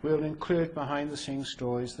 we'll include behind-the-scenes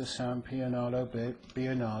stories, the San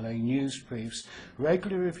Biennale, news briefs,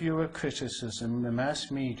 regular reviewer criticism, the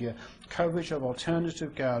mass media, coverage of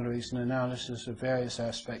alternative galleries and analysis of various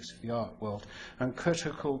aspects of the art world, and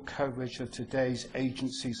critical coverage of today's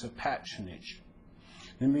agencies of patronage.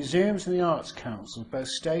 The museums and the Arts Council, both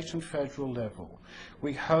state and federal level,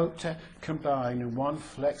 we hope to combine in one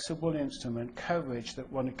flexible instrument coverage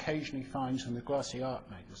that one occasionally finds in the glossy art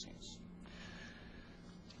magazines.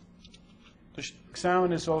 The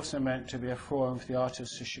Examiner is also meant to be a forum for the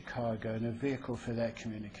artists of Chicago and a vehicle for their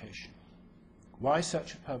communication. Why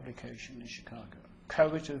such a publication in Chicago?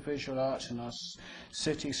 Coverage of visual arts in our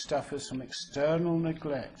city suffers from external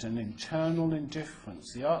neglect and internal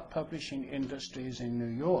indifference. The art publishing industry is in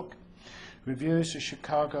New York. Reviews of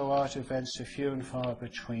Chicago art events are few and far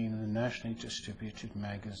between in the nationally distributed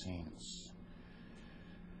magazines.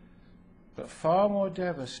 But far more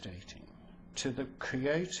devastating to the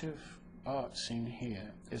creative art scene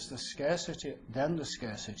here is the scarcity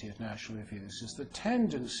of national reviews, is the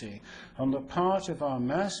tendency on the part of our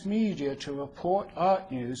mass media to report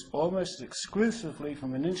art news almost exclusively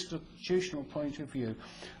from an institutional point of view,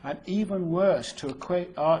 and even worse, to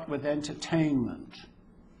equate art with entertainment.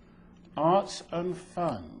 Arts and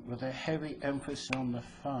fun, with a heavy emphasis on the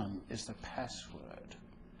fun, is the password.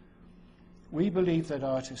 We believe that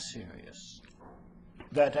art is serious,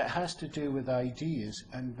 that it has to do with ideas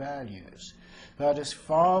and values, that is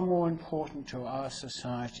far more important to our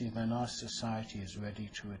society than our society is ready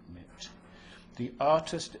to admit. The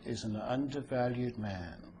artist is an undervalued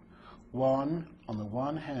man. On the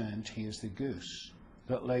one hand, he is the goose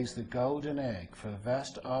that lays the golden egg for a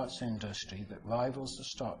vast arts industry that rivals the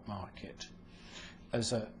stock market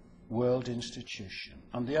as a world institution.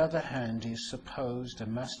 On the other hand, he is supposed a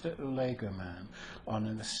master Lego-man on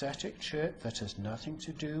an aesthetic trip that has nothing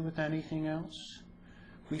to do with anything else.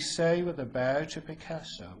 We say with a bow to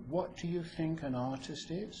Picasso, what do you think an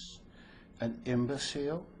artist is? An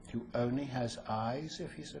imbecile who only has eyes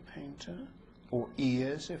if he's a painter, or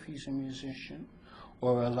ears if he's a musician,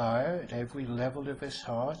 or a liar at every level of his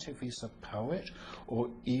heart if he's a poet, or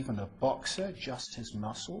even a boxer, just his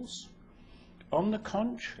muscles? On the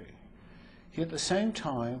contrary, he at the same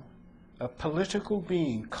time a political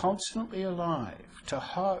being constantly alive to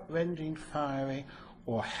heart-rending, fiery,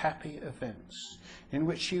 or happy events in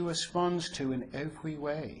which he responds to in every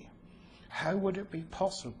way. How would it be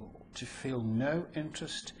possible to feel no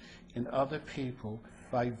interest in other people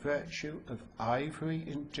by virtue of ivory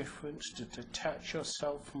indifference to detach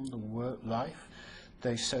yourself from the work life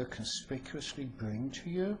they so conspicuously bring to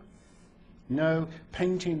you? No,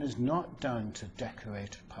 painting is not done to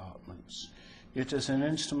decorate apartments. It is an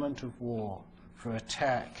instrument of war for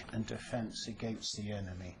attack and defense against the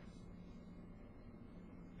enemy.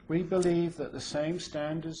 We believe that the same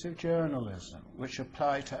standards of journalism which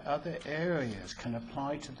apply to other areas can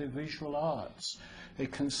apply to the visual arts, a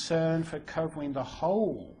concern for covering the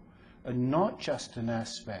whole and not just an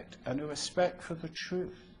aspect, and a respect for the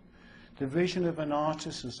truth. The vision of an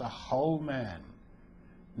artist as a whole man,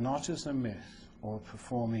 not as a myth or a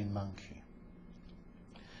performing monkey.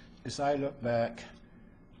 As I look back,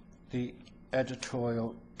 the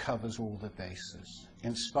editorial covers all the bases.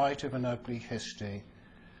 In spite of an ugly history,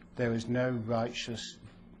 there is no righteous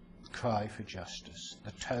cry for justice.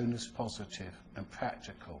 The tone is positive and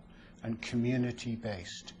practical and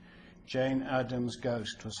community-based. Jane Addams'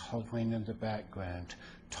 ghost was hovering in the background,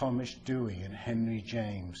 Thomas Dewey and Henry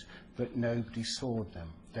James, but nobody saw them.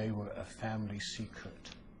 They were a family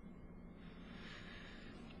secret.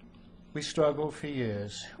 We struggled for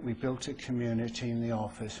years. We built a community in the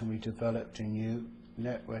office and we developed a new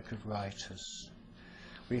network of writers.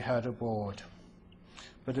 We had a board.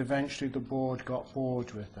 But eventually the board got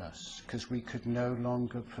bored with us because we could no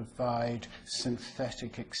longer provide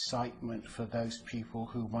synthetic excitement for those people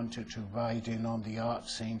who wanted to ride in on the art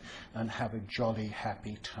scene and have a jolly,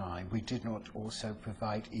 happy time. We did not also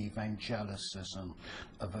provide evangelicism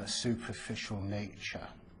of a superficial nature.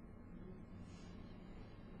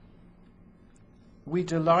 We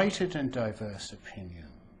delighted in diverse opinion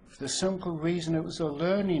for the simple reason it was a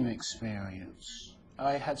learning experience.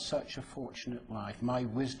 I had such a fortunate life. My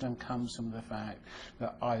wisdom comes from the fact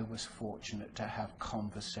that I was fortunate to have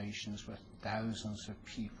conversations with thousands of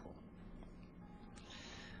people.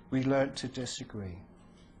 We learnt to disagree.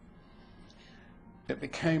 It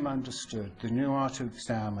became understood the New Art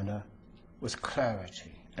Examiner was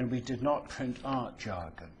clarity, and we did not print art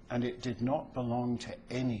jargon, and it did not belong to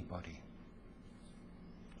anybody.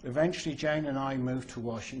 Eventually, Jane and I moved to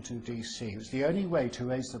Washington, D.C. It was the only way to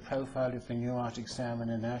raise the profile of the New Art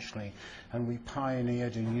Examiner nationally, and we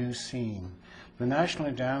pioneered a new scene. The National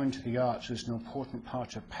Endowment of the Arts was an important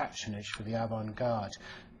part of patronage for the avant-garde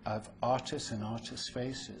of artists and artist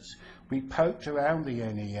spaces. We poked around the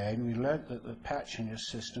NEA and we learnt that the patronage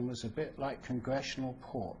system was a bit like congressional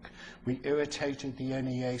pork. We irritated the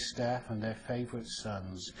NEA staff and their favorite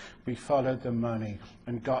sons. We followed the money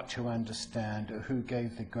and got to understand who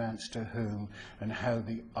gave the grants to whom and how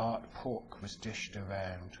the art pork was dished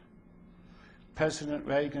around. President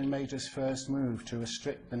Reagan made his first move to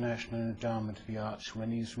restrict the National Endowment of the Arts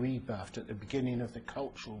when he was rebuffed at the beginning of the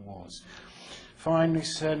cultural wars. Finally,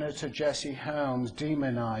 Senator Jesse Helms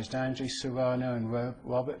demonized Angie Serrano and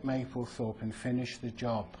Robert Mapplethorpe and finished the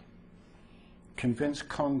job. Convinced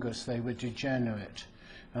Congress they were degenerate,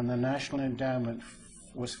 and the National Endowment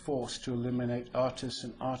was forced to eliminate artists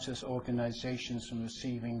and artist organizations from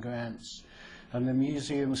receiving grants, and the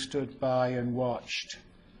museum stood by and watched.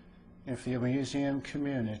 If the museum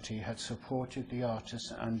community had supported the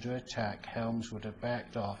artists under attack, Helms would have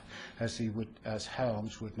backed off, as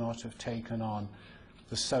Helms would not have taken on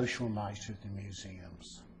the social might of the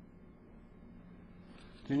museums.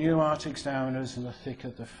 The New Art Examiner was in the thick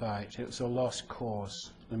of the fight. It was a lost cause.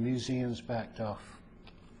 The museums backed off.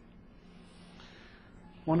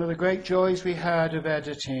 One of the great joys we had of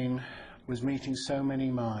editing was meeting so many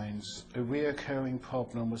minds. A reoccurring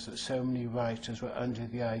problem was that so many writers were under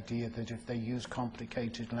the idea that if they used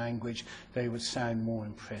complicated language, they would sound more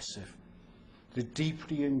impressive. The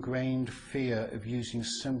deeply ingrained fear of using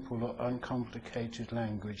simple or uncomplicated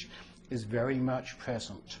language is very much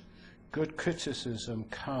present. Good criticism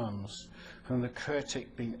comes from the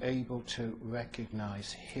critic being able to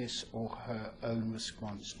recognize his or her own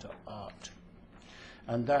response to art.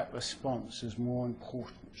 And that response is more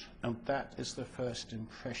important, and that is the first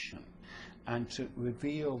impression. And to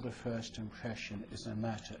reveal the first impression is a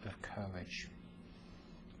matter of courage.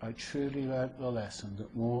 I truly learned the lesson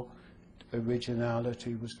that more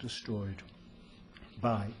originality was destroyed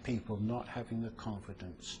by people not having the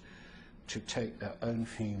confidence to take their own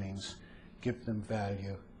feelings, give them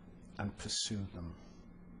value, and pursue them.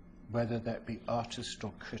 Whether that be artists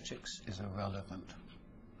or critics is irrelevant.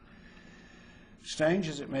 Strange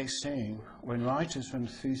as it may seem, when writers were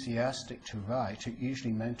enthusiastic to write, it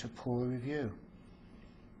usually meant a poor review.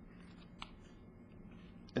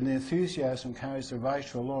 And the enthusiasm carries the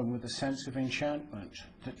writer along with a sense of enchantment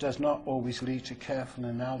that does not always lead to careful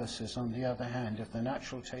analysis. On the other hand, if the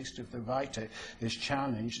natural taste of the writer is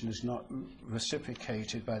challenged and is not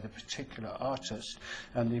reciprocated by the particular artist,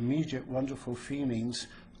 and the immediate wonderful feelings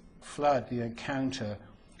flood the encounter,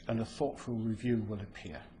 and a thoughtful review will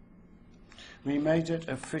appear. We made it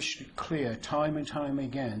officially clear time and time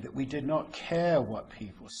again that we did not care what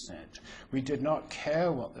people said. We did not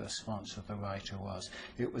care what the response of the writer was.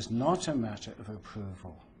 It was not a matter of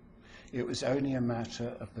approval. It was only a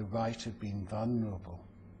matter of the writer being vulnerable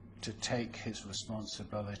to take his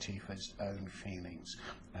responsibility for his own feelings.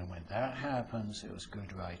 And when that happens, it was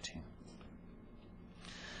good writing.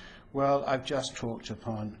 Well, I've just talked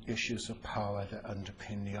upon issues of power that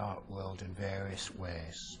underpin the art world in various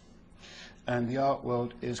ways. And the art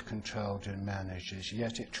world is controlled and managed,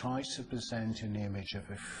 yet it tries to present an image of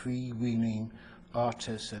a freewheeling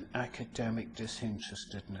artist and academic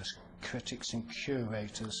disinterestedness. Critics and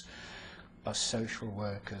curators are social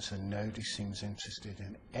workers, and nobody seems interested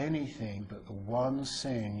in anything but the one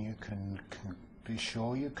thing you can be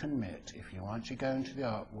sure you commit if you want to go into the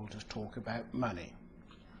art world is talk about money.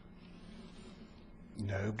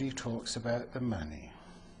 Nobody talks about the money.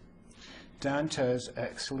 Dante's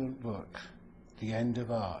excellent book, The End of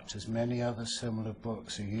Art, as many other similar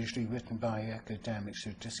books, are usually written by academics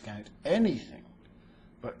who discount anything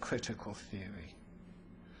but critical theory.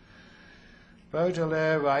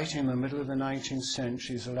 Baudelaire, writing in the middle of the 19th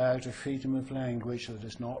century, is allowed a freedom of language that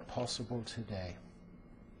is not possible today.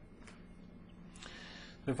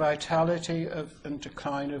 The vitality and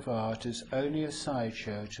decline of art is only a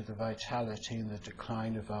sideshow to the vitality and the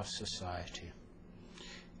decline of our society.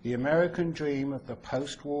 The American dream of the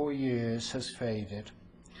post-war years has faded,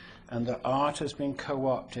 and that art has been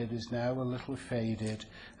co-opted is now a little faded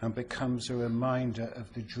and becomes a reminder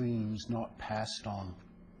of the dreams not passed on.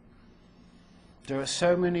 There are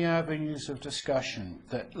so many avenues of discussion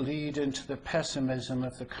that lead into the pessimism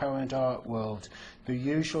of the current art world. The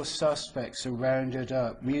usual suspects are rounded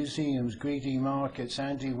up: museums, greedy markets,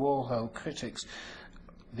 Andy Warhol, critics.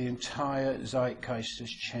 The entire zeitgeist has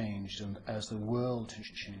changed, and as the world has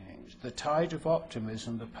changed. The tide of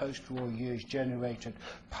optimism the post-war years generated,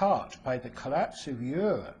 part by the collapse of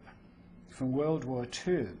Europe from World War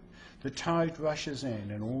II, the tide rushes in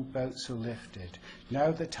and all boats are lifted.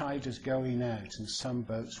 Now the tide is going out and some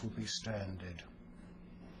boats will be stranded.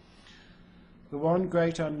 The one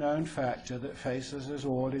great unknown factor that faces us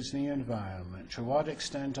all is the environment. To what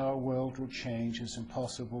extent our world will change is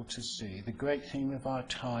impossible to see. The great theme of our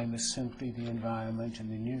time is simply the environment and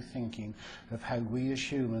the new thinking of how we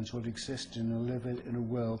as humans will exist and live in a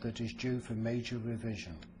world that is due for major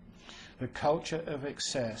revision. The culture of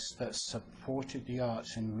excess that supported the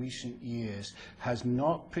arts in recent years has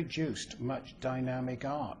not produced much dynamic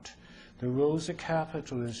art. The rules of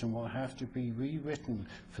capitalism will have to be rewritten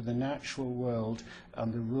for the natural world,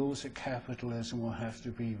 and the rules of capitalism will have to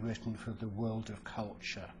be written for the world of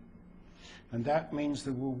culture. And that means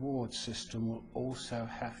the reward system will also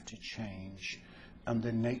have to change, and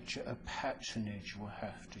the nature of patronage will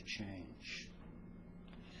have to change.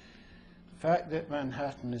 The fact that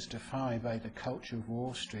Manhattan is defined by the culture of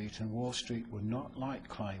Wall Street, and Wall Street will not like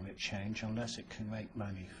climate change unless it can make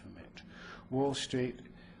money from it. Wall Street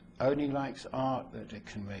only likes art that it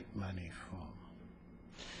can make money from.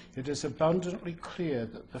 It is abundantly clear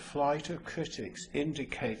that the flight of critics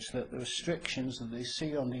indicates that the restrictions that they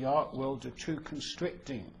see on the art world are too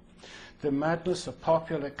constricting. The madness of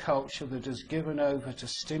popular culture that is given over to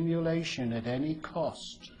stimulation at any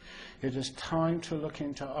cost. It is time to look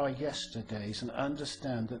into our yesterdays and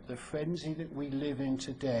understand that the frenzy that we live in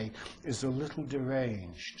today is a little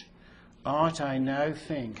deranged. Art, I now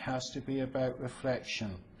think, has to be about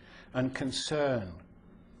reflection and concern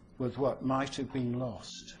with what might have been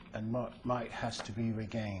lost and what has to be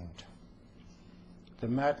regained. The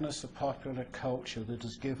madness of popular culture that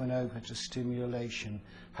is given over to stimulation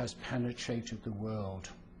has penetrated the world.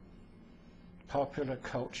 Popular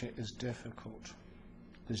culture is difficult.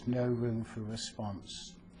 There's no room for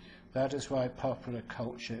response. That is why popular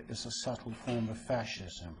culture is a subtle form of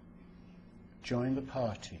fascism. Join the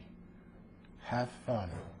party, have fun,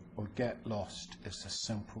 or get lost is the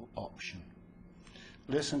simple option.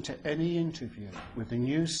 Listen to any interview with a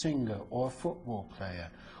new singer or a football player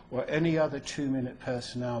or any other 2-minute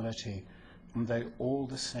personality, and they're all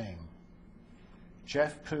the same.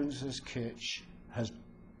 Jeff Koons' kitsch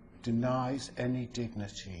denies any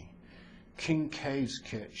dignity. Kincaid's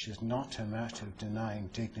kitsch is not a matter of denying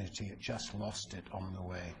dignity, it just lost it on the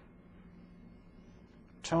way.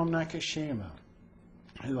 Tom Nakashima,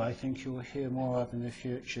 who I think you will hear more of in the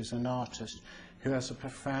future, is an artist who has a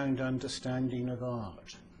profound understanding of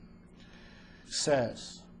art,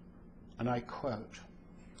 says, and I quote,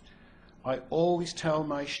 "I always tell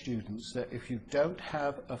my students that if you don't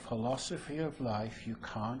have a philosophy of life, you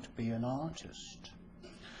can't be an artist.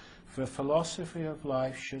 For a philosophy of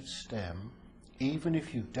life should stem, even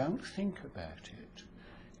if you don't think about it,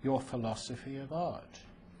 your philosophy of art.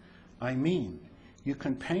 I mean, you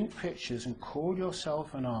can paint pictures and call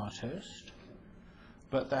yourself an artist,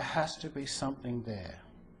 but there has to be something there.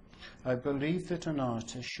 I believe that an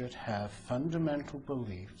artist should have fundamental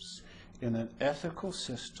beliefs in an ethical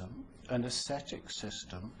system, an aesthetic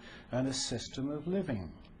system, and a system of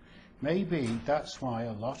living. Maybe that's why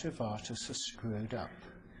a lot of artists are screwed up,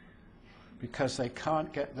 because they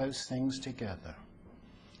can't get those things together.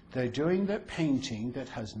 They're doing that painting that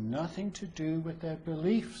has nothing to do with their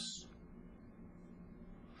beliefs."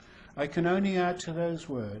 I can only add to those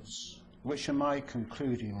words, which are my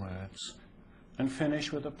concluding words, and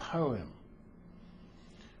finish with a poem.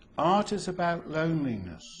 Art is about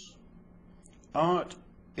loneliness. Art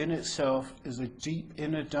in itself is a deep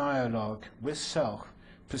inner dialogue with self,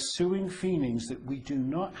 pursuing feelings that we do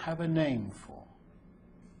not have a name for.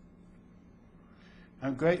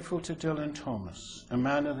 I'm grateful to Dylan Thomas, a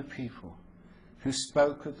man of the people, who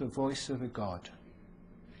spoke of the voice of a God.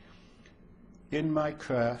 In my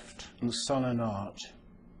craft and sullen art,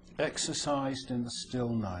 exercised in the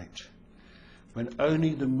still night, when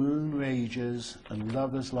only the moon rages and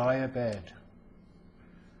lovers lie abed,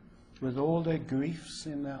 with all their griefs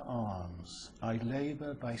in their arms, I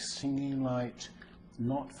labour by singing light,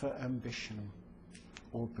 not for ambition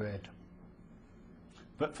or bread,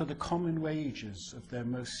 but for the common wages of their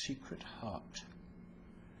most secret heart.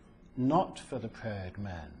 Not for the proud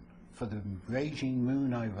man, for the raging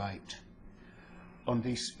moon I write on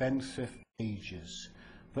these spendthrift pages,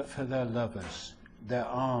 but for their lovers, their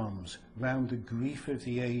arms round the grief of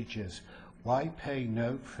the ages. Why pay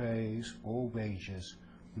no praise or wages,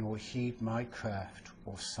 nor heed my craft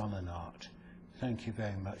or sullen art? Thank you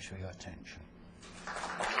very much for your attention.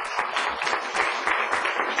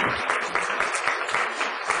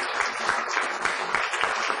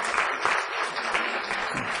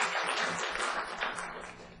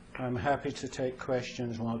 I'm happy to take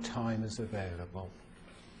questions while time is available,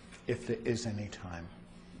 if there is any time.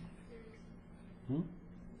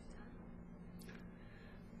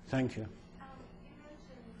 Thank you. You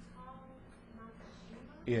mentioned Tom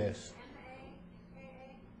Nakashima? Yes.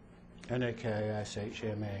 N-A-K-A?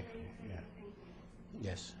 N-A-K-A-S-H-M-A. Yeah.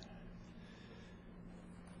 Yes.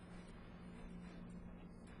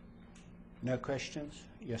 No questions?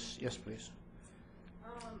 Yes, yes, please.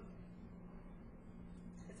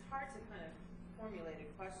 It's hard to kind of formulate a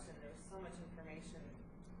question. There's so much information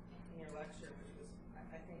in your lecture, which was,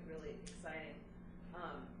 I think, really exciting.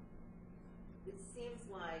 It seems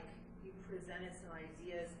like you presented some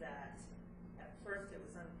ideas that at first it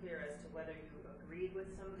was unclear as to whether you agreed with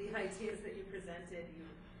some of the ideas that you presented. You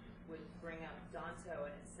would bring up Danto,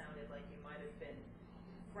 and it sounded like you might have been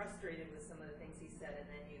frustrated with some of the things he said, and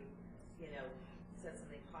then you said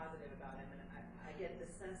something positive about him. And I get the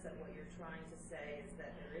sense that what you're trying to say is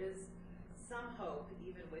that there is some hope,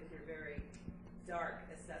 even with your very dark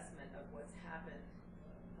assessment of what's happened.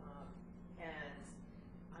 And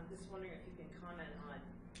I'm just wondering if you can comment on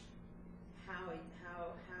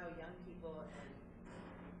how young people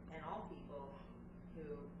and all people who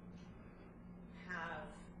have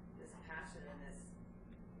this passion and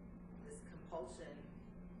this compulsion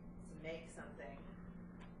to make something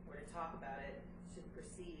or to talk about it should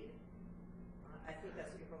proceed. I think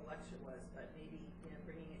that's what your whole lecture was, but maybe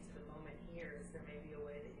bringing it to the moment here, is there maybe a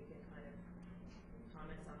way that you can kind of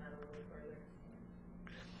comment on that a little bit further?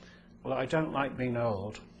 Well, I don't like being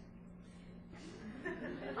old,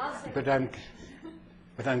 but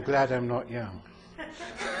I'm glad I'm not young.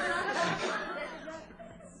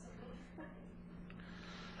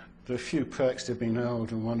 There are a few perks to being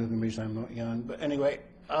old, and one of them is I'm not young. But anyway,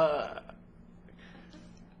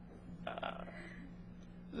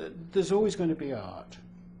 there's always going to be art,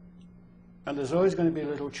 and there's always going to be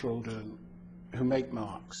little children who make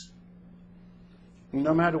marks.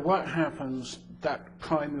 No matter what happens, that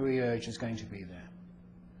primary urge is going to be there.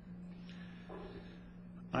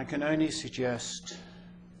 I can only suggest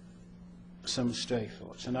some stray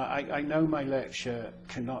thoughts, and I know my lecture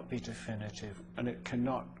cannot be definitive, and it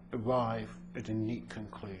cannot arrive at a neat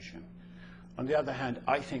conclusion. On the other hand,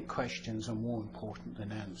 I think questions are more important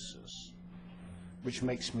than answers, which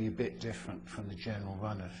makes me a bit different from the general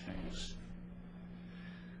run of things.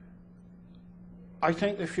 I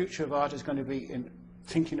think the future of art is going to be in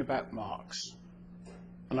thinking about marks.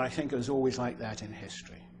 And I think it was always like that in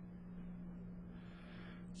history.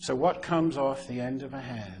 So what comes off the end of a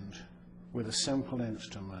hand with a simple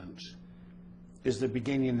instrument is the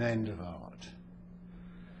beginning and end of art.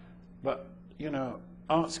 But, you know,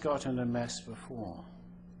 art's got in a mess before.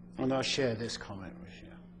 And I'll share this comment with you.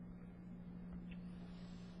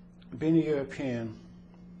 Being a European,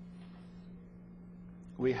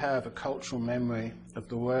 we have a cultural memory of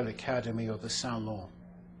the Royal Academy or the Salon,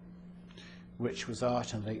 which was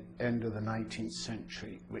art in the end of the 19th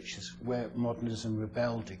century, which is where modernism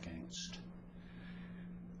rebelled against.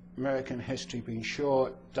 American history, being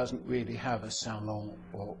short, doesn't really have a salon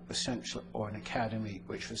or an academy,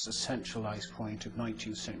 which was the centralized point of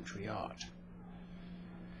 19th century art.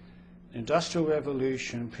 The Industrial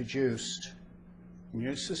Revolution produced a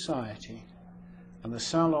new society, and the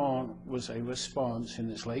salon was a response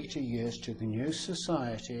in its later years to the new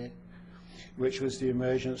society, which was the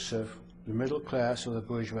emergence of the middle class or the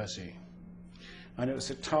bourgeoisie. And it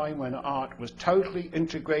was a time when art was totally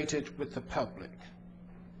integrated with the public.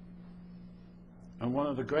 And one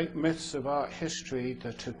of the great myths of art history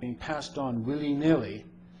that have been passed on willy-nilly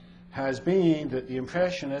has been that the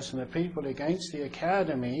Impressionists and the people against the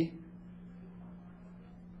Academy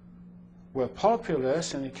were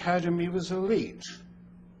populous and the Academy was elite.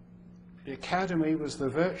 The Academy was the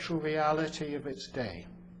virtual reality of its day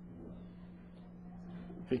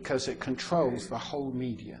because it controls the whole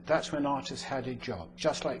media. That's when artists had a job,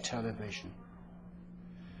 just like television.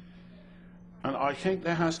 And I think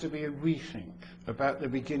there has to be a rethink about the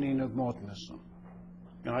beginning of modernism.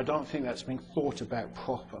 And I don't think that's been thought about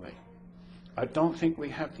properly. I don't think we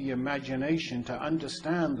have the imagination to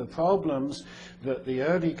understand the problems that the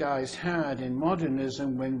early guys had in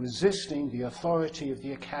modernism when resisting the authority of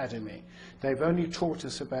the Academy. They've only taught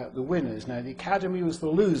us about the winners. Now, the Academy was the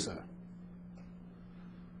loser.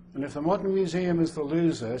 And if the Modern Museum is the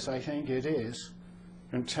loser, as I think it is,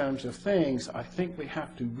 in terms of things, I think we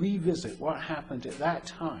have to revisit what happened at that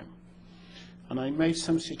time. And I made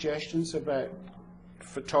some suggestions about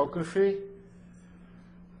photography,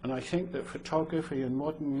 and I think that photography and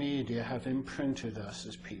modern media have imprinted us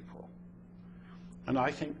as people. And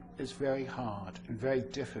I think it's very hard and very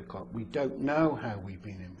difficult. We don't know how we've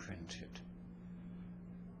been imprinted.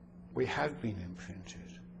 We have been imprinted.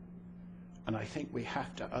 And I think we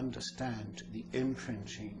have to understand the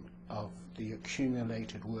imprinting of the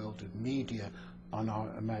accumulated world of media on our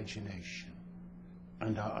imagination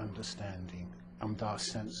and our understanding and our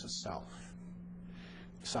sense of self.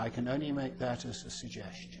 So I can only make that as a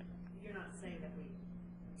suggestion. You're not saying that we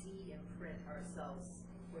de-imprint ourselves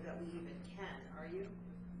or that we even can, are you?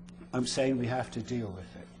 I'm saying we have to deal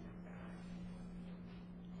with it.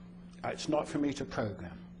 It's not for me to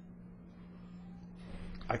program.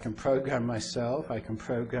 I can program myself, I can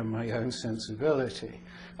program my own sensibility,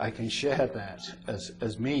 I can share that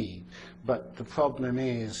as me, but the problem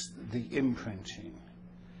is the imprinting.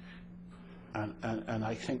 And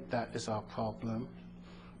I think that is our problem.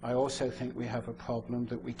 I also think we have a problem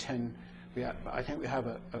that I think we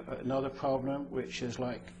have another problem, which is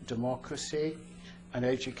like democracy and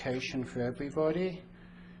education for everybody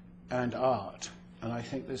and art. And I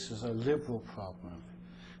think this is a liberal problem,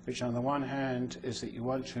 which on the one hand is that you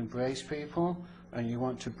want to embrace people and you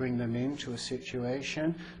want to bring them into a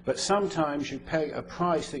situation, but sometimes you pay a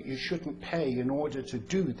price that you shouldn't pay in order to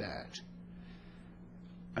do that.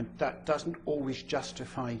 And that doesn't always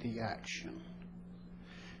justify the action.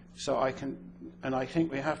 So I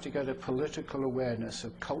think we have to get a political awareness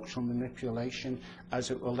of cultural manipulation as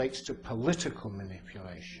it relates to political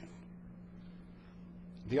manipulation.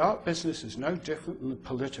 The art business is no different than the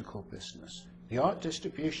political business. The art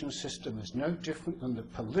distribution system is no different than the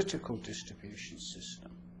political distribution system.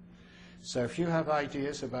 So if you have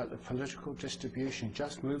ideas about the political distribution,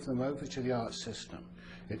 just move them over to the art system.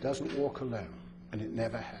 It doesn't walk alone, and it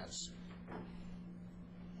never has.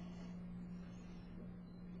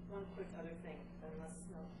 One quick other thing, unless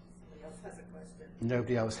somebody else has a question.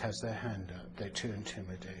 Nobody else has their hand up. They're too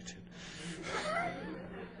intimidated.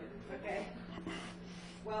 Okay.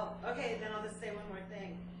 Well, okay, then I'll just say one more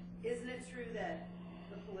thing. Isn't it true that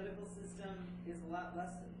the political system is a lot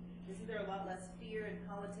less, isn't there a lot less fear in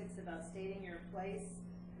politics about stating your place?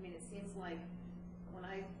 I mean, it seems like when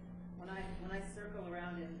I circle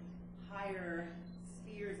around in higher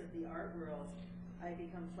spheres of the art world, I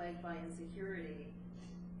become plagued by insecurity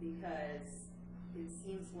because it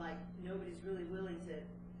seems like nobody's really willing to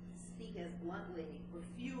speak as bluntly, or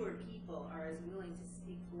fewer people are as willing to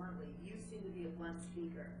speak bluntly. You seem to be a blunt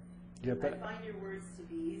speaker. Yeah, but I find your words to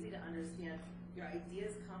be easy to understand. Your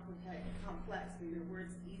ideas complex, but your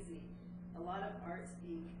words easy. A lot of art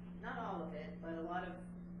speak, not all of it, but a lot of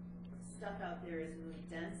stuff out there is really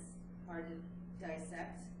dense, hard to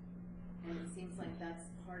dissect, and it seems like that's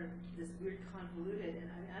part of this weird convoluted. And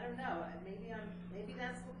I don't know. Maybe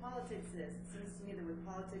that's what politics is. It seems to me that with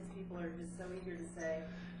politics, people are just so eager to say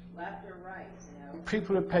left or right. You know.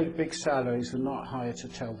 People who pay big salaries are not hired to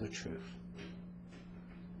tell the truth.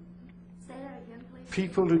 Say that again, please.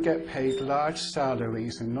 People who get paid large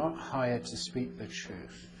salaries are not hired to speak the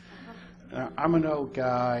truth. I'm an old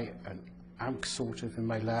guy, and I'm sort of in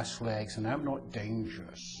my last legs, and I'm not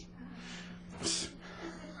dangerous.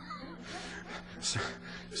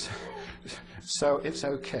 So it's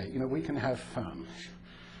okay. You know, we can have fun.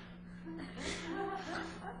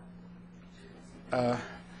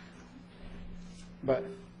 But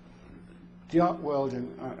the art world,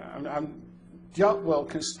 the art world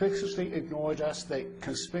conspicuously ignored us. They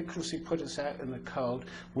conspicuously put us out in the cold.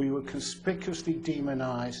 We were conspicuously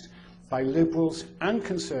demonized by liberals and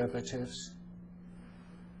conservatives.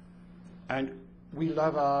 And we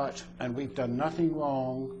love art, and we've done nothing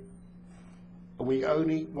wrong. We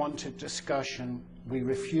only wanted discussion. We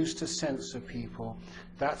refuse to censor people.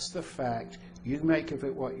 That's the fact. You make of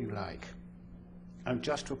it what you like. I'm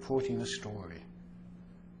just reporting a story.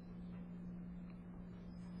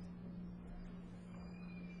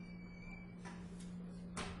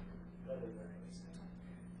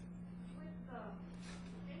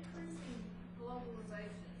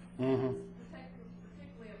 Mm-hmm.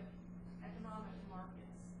 Particularly of economic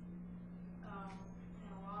markets, and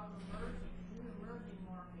a lot of new emerging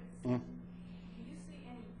markets. Mm. Do you see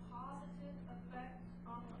any positive effect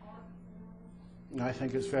on the art world? I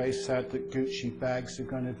think it's very sad that Gucci bags are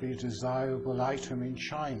going to be a desirable item in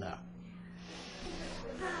China.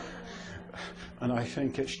 And I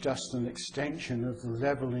think it's just an extension of the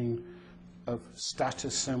leveling of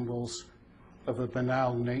status symbols of a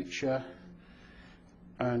banal nature.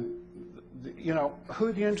 And, you know, who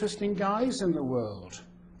are the interesting guys in the world?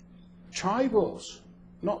 Tribals,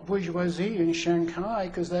 not bourgeoisie in Shanghai,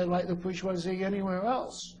 because they're like the bourgeoisie anywhere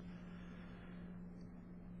else.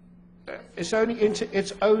 It's only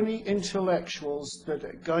intellectuals that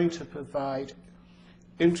are going to provide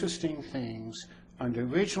interesting things, and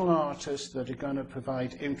original artists that are going to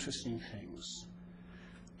provide interesting things.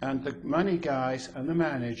 And the money guys and the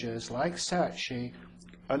managers, like Saatchi,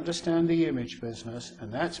 understand the image business,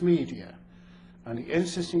 and that's media. And the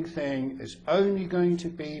interesting thing is only going to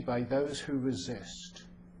be by those who resist.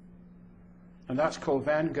 And that's called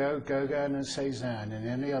Van Gogh, Gauguin, and Cézanne, and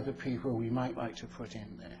any other people we might like to put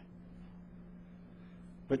in there.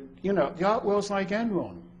 But, you know, the art world's like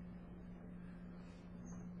Enron.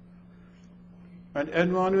 And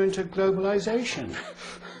Enron are into globalization.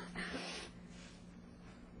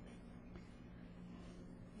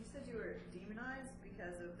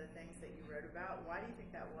 Why do you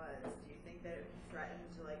think that was? Do you think that it threatened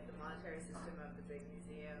like the monetary system of the big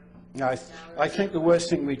museum? I think the worst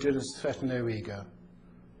thing we did is threaten their ego.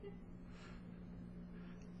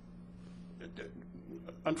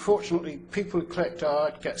 Unfortunately, people who collect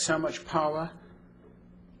art get so much power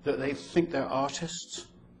that they think they're artists.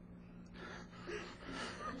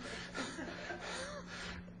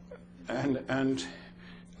 And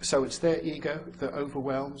so it's their ego that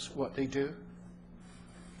overwhelms what they do,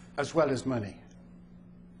 as well as money.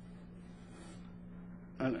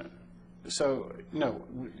 And so, no,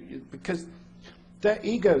 because their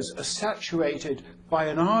egos are saturated by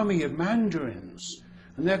an army of mandarins,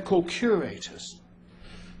 and they're called curators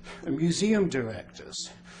and museum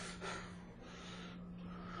directors.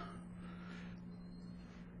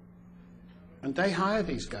 And they hire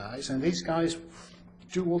these guys, and these guys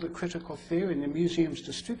do all the critical theory, and the museums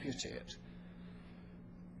distribute it.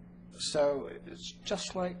 So it's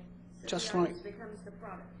just like becomes the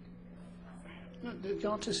product. No, the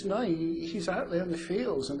artist, no, he's out there in the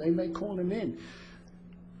fields, and they may call him in.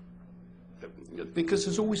 Because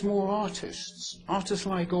there's always more artists. Artists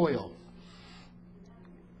like oil.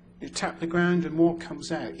 You tap the ground and more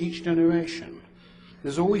comes out, each generation.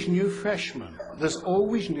 There's always new freshmen. There's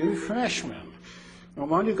always new freshmen. And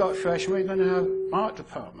when you've got freshmen, you're going to have art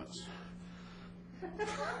departments. If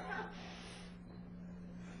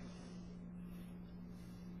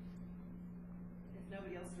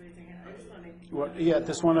nobody else is raising it, I just want to make... Well, yeah,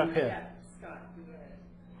 there's one up here. Yeah, Scott, go ahead.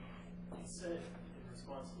 He said, in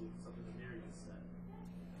response to something that Mary said,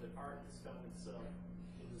 that art has found itself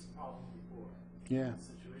in this problem before. Yeah.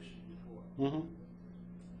 This situation before. Mm-hmm.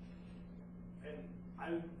 And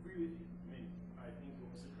I agree with you. I mean, I think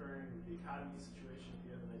what was occurring with the economy situation at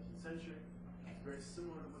the end of the 19th century is very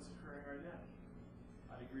similar to what's occurring right now.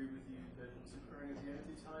 I agree with you that what's occurring at the end of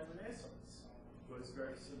the Italian Renaissance was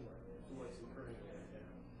very similar to what's occurring right now.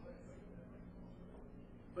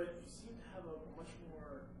 but you seem to have a much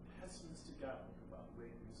more pessimistic outlook about the way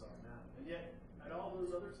things are now. And yet, at all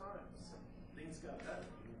those other times, things got better,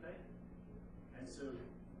 didn't they? And so,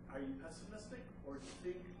 are you pessimistic, or do you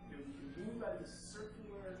think we can move out of this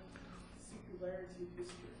circularity of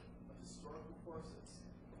history, of historical forces,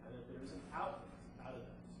 and that there is an outlet out of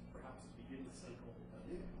that, perhaps to begin the cycle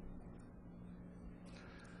anew?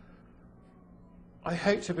 I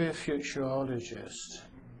hate to be a futurologist.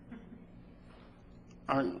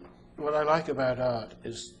 And what I like about art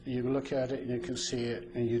is you look at it and you can see it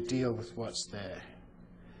and you deal with what's there.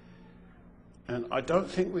 And I don't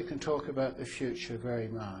think we can talk about the future very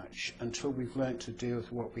much until we've learned to deal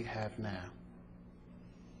with what we have now.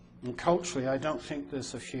 And culturally, I don't think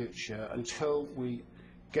there's a future until we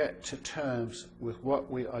get to terms with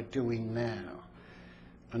what we are doing now.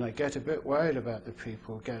 And I get a bit worried about the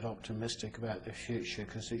people who get optimistic about the future,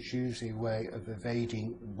 because it's usually a way of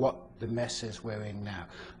evading what the mess is we're in now.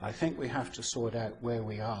 I think we have to sort out where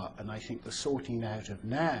we are, and I think the sorting out of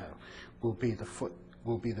now will be the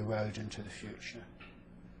road into the future.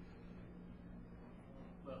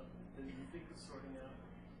 Well, then you think the sorting out,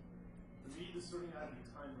 for me, the sorting out of the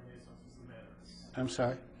Italian Renaissance was the Mannerists. I'm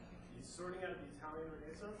sorry? The sorting out of the Italian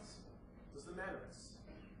Renaissance was the Mannerists,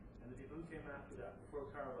 and the people who came after that, before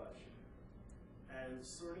Caravaggio. And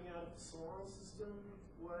sorting out of the Salon system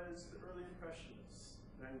was the early Impressionists,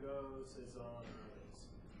 Van Gogh, Cezanne, and others.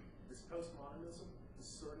 This postmodernism, this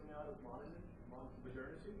sorting out of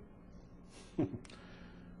modernity.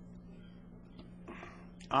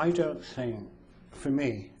 I don't think, for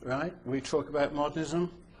me, right, we talk about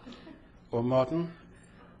modernism or modern.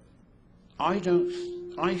 I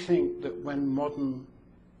think that when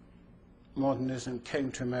modernism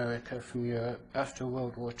came to America from Europe after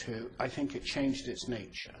World War II, I think it changed its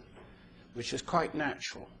nature, which is quite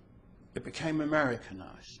natural. It became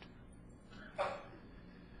Americanized,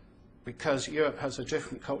 because Europe has a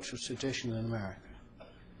different cultural tradition than America.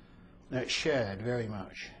 And it's shared very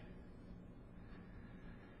much.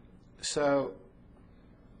 So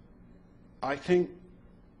I think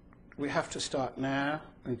we have to start now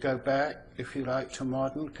and go back, if you like, to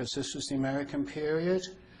modern, because this was the American period.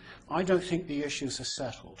 I don't think the issues are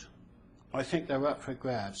settled. I think they're up for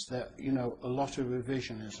grabs. There, a lot of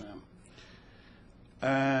revisionism.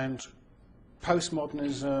 And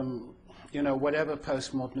postmodernism, whatever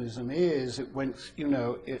postmodernism is, it went,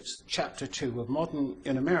 it's chapter 2 of modern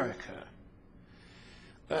in America.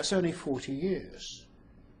 That's only 40 years.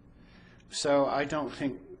 So I don't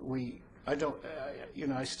think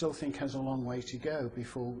I still think has a long way to go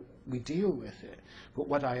before we deal with it. But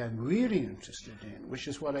what I am really interested in, which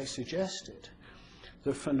is what I suggested,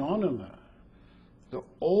 the phenomena that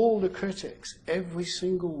all the critics, every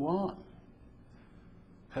single one,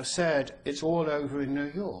 have said it's all over in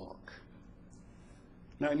New York.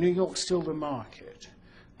 Now, New York's still the market,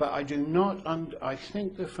 but I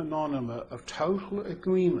think the phenomena of total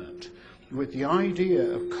agreement with the idea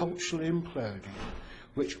of cultural imploding,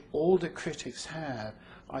 which all the critics have,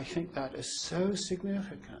 I think that is so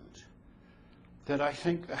significant that I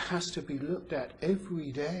think it has to be looked at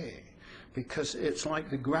every day, because it's like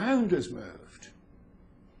the ground has moved.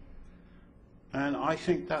 And I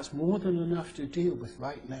think that's more than enough to deal with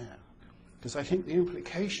right now, because I think the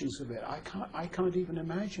implications of it, I can't even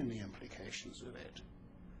imagine the implications of it.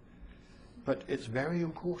 But it's very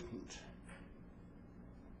important.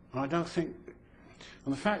 And I don't think,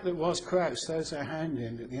 and the fact that Woz Kraus throws her hand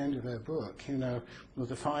in at the end of her book, with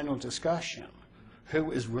the final discussion,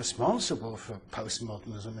 who is responsible for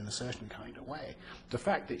postmodernism in a certain kind of way, the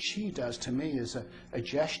fact that she does, to me, is a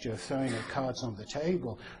gesture of throwing her cards on the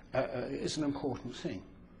table, is an important thing.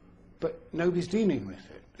 But nobody's dealing with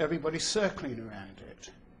it. Everybody's circling around it.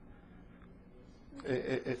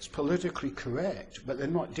 It's politically correct, but they're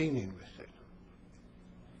not dealing with it.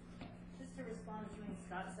 Just to respond to what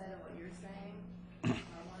Scott said and what you're saying,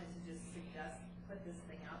 I wanted to just put this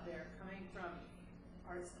thing out there. Coming from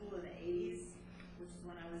art school in the 80s, which is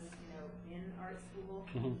when I was, in art school,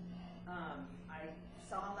 I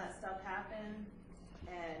saw all that stuff happen,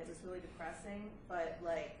 and it was really depressing. But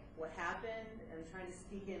what happened, and I'm trying to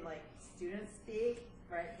speak in student speak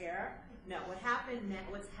right here. No, what's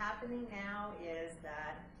happening now is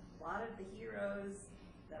that a lot of the heroes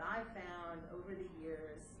that I found over the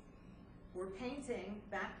years were painting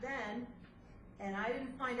back then, and I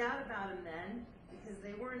didn't find out about them then because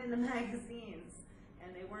they weren't in the magazines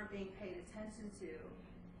and they weren't being paid attention to.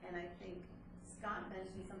 And I think Scott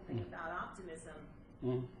mentioned something about optimism.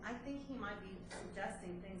 I think he might be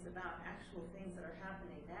suggesting things about actual things that are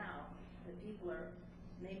happening now that people are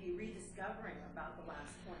maybe rediscovering about the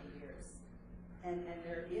last 20 years. And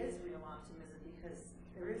there is real optimism because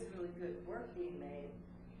there is really good work being made,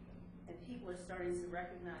 and people are starting to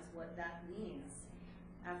recognize what that means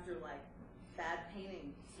after like bad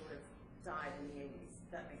painting sort of died in the 80s,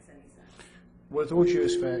 if that makes any sense. With all due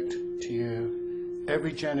respect to you,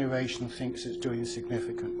 every generation thinks it's doing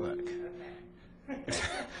significant work. Okay.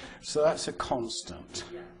 So that's a constant.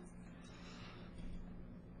 Yeah.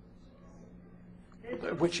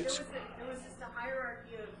 Which there is, was just a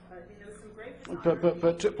hierarchy of, there was some great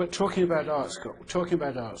designers. but talking about art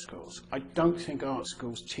schools, I don't think art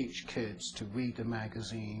schools teach kids to read the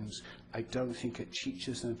magazines. I don't think it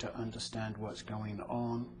teaches them to understand what's going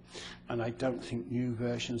on, and I don't think new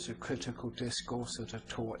versions of critical discourse that are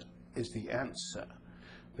taught is the answer,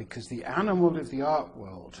 because the animal of the art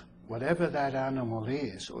world, whatever that animal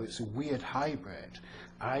is, or it's a weird hybrid,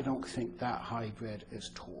 I don't think that hybrid is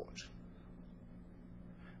taught.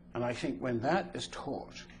 And I think when that is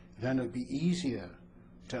taught, then it would be easier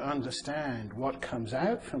to understand what comes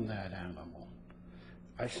out from that animal.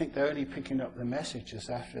 I think they're only picking up the messages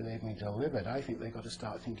after they've been delivered. I think they've got to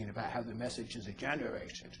start thinking about how the messages are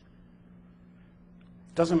generated.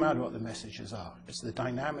 Doesn't matter what the messages are. It's the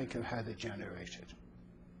dynamic of how they're generated.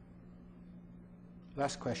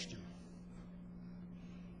 Last question.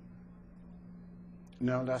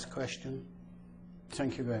 No last question?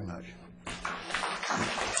 Thank you very much.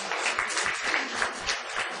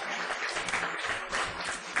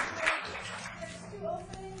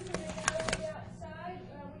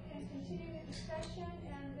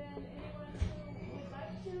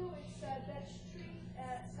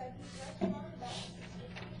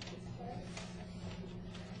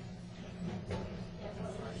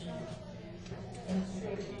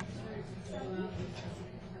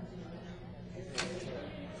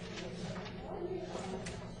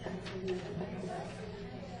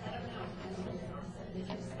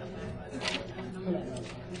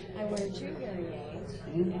 I wear 2 hearing aids,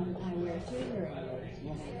 and I wear 2 hearing aids,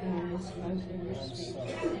 and I'm supposed to speak.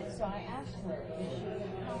 So I asked her if she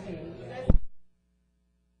could copy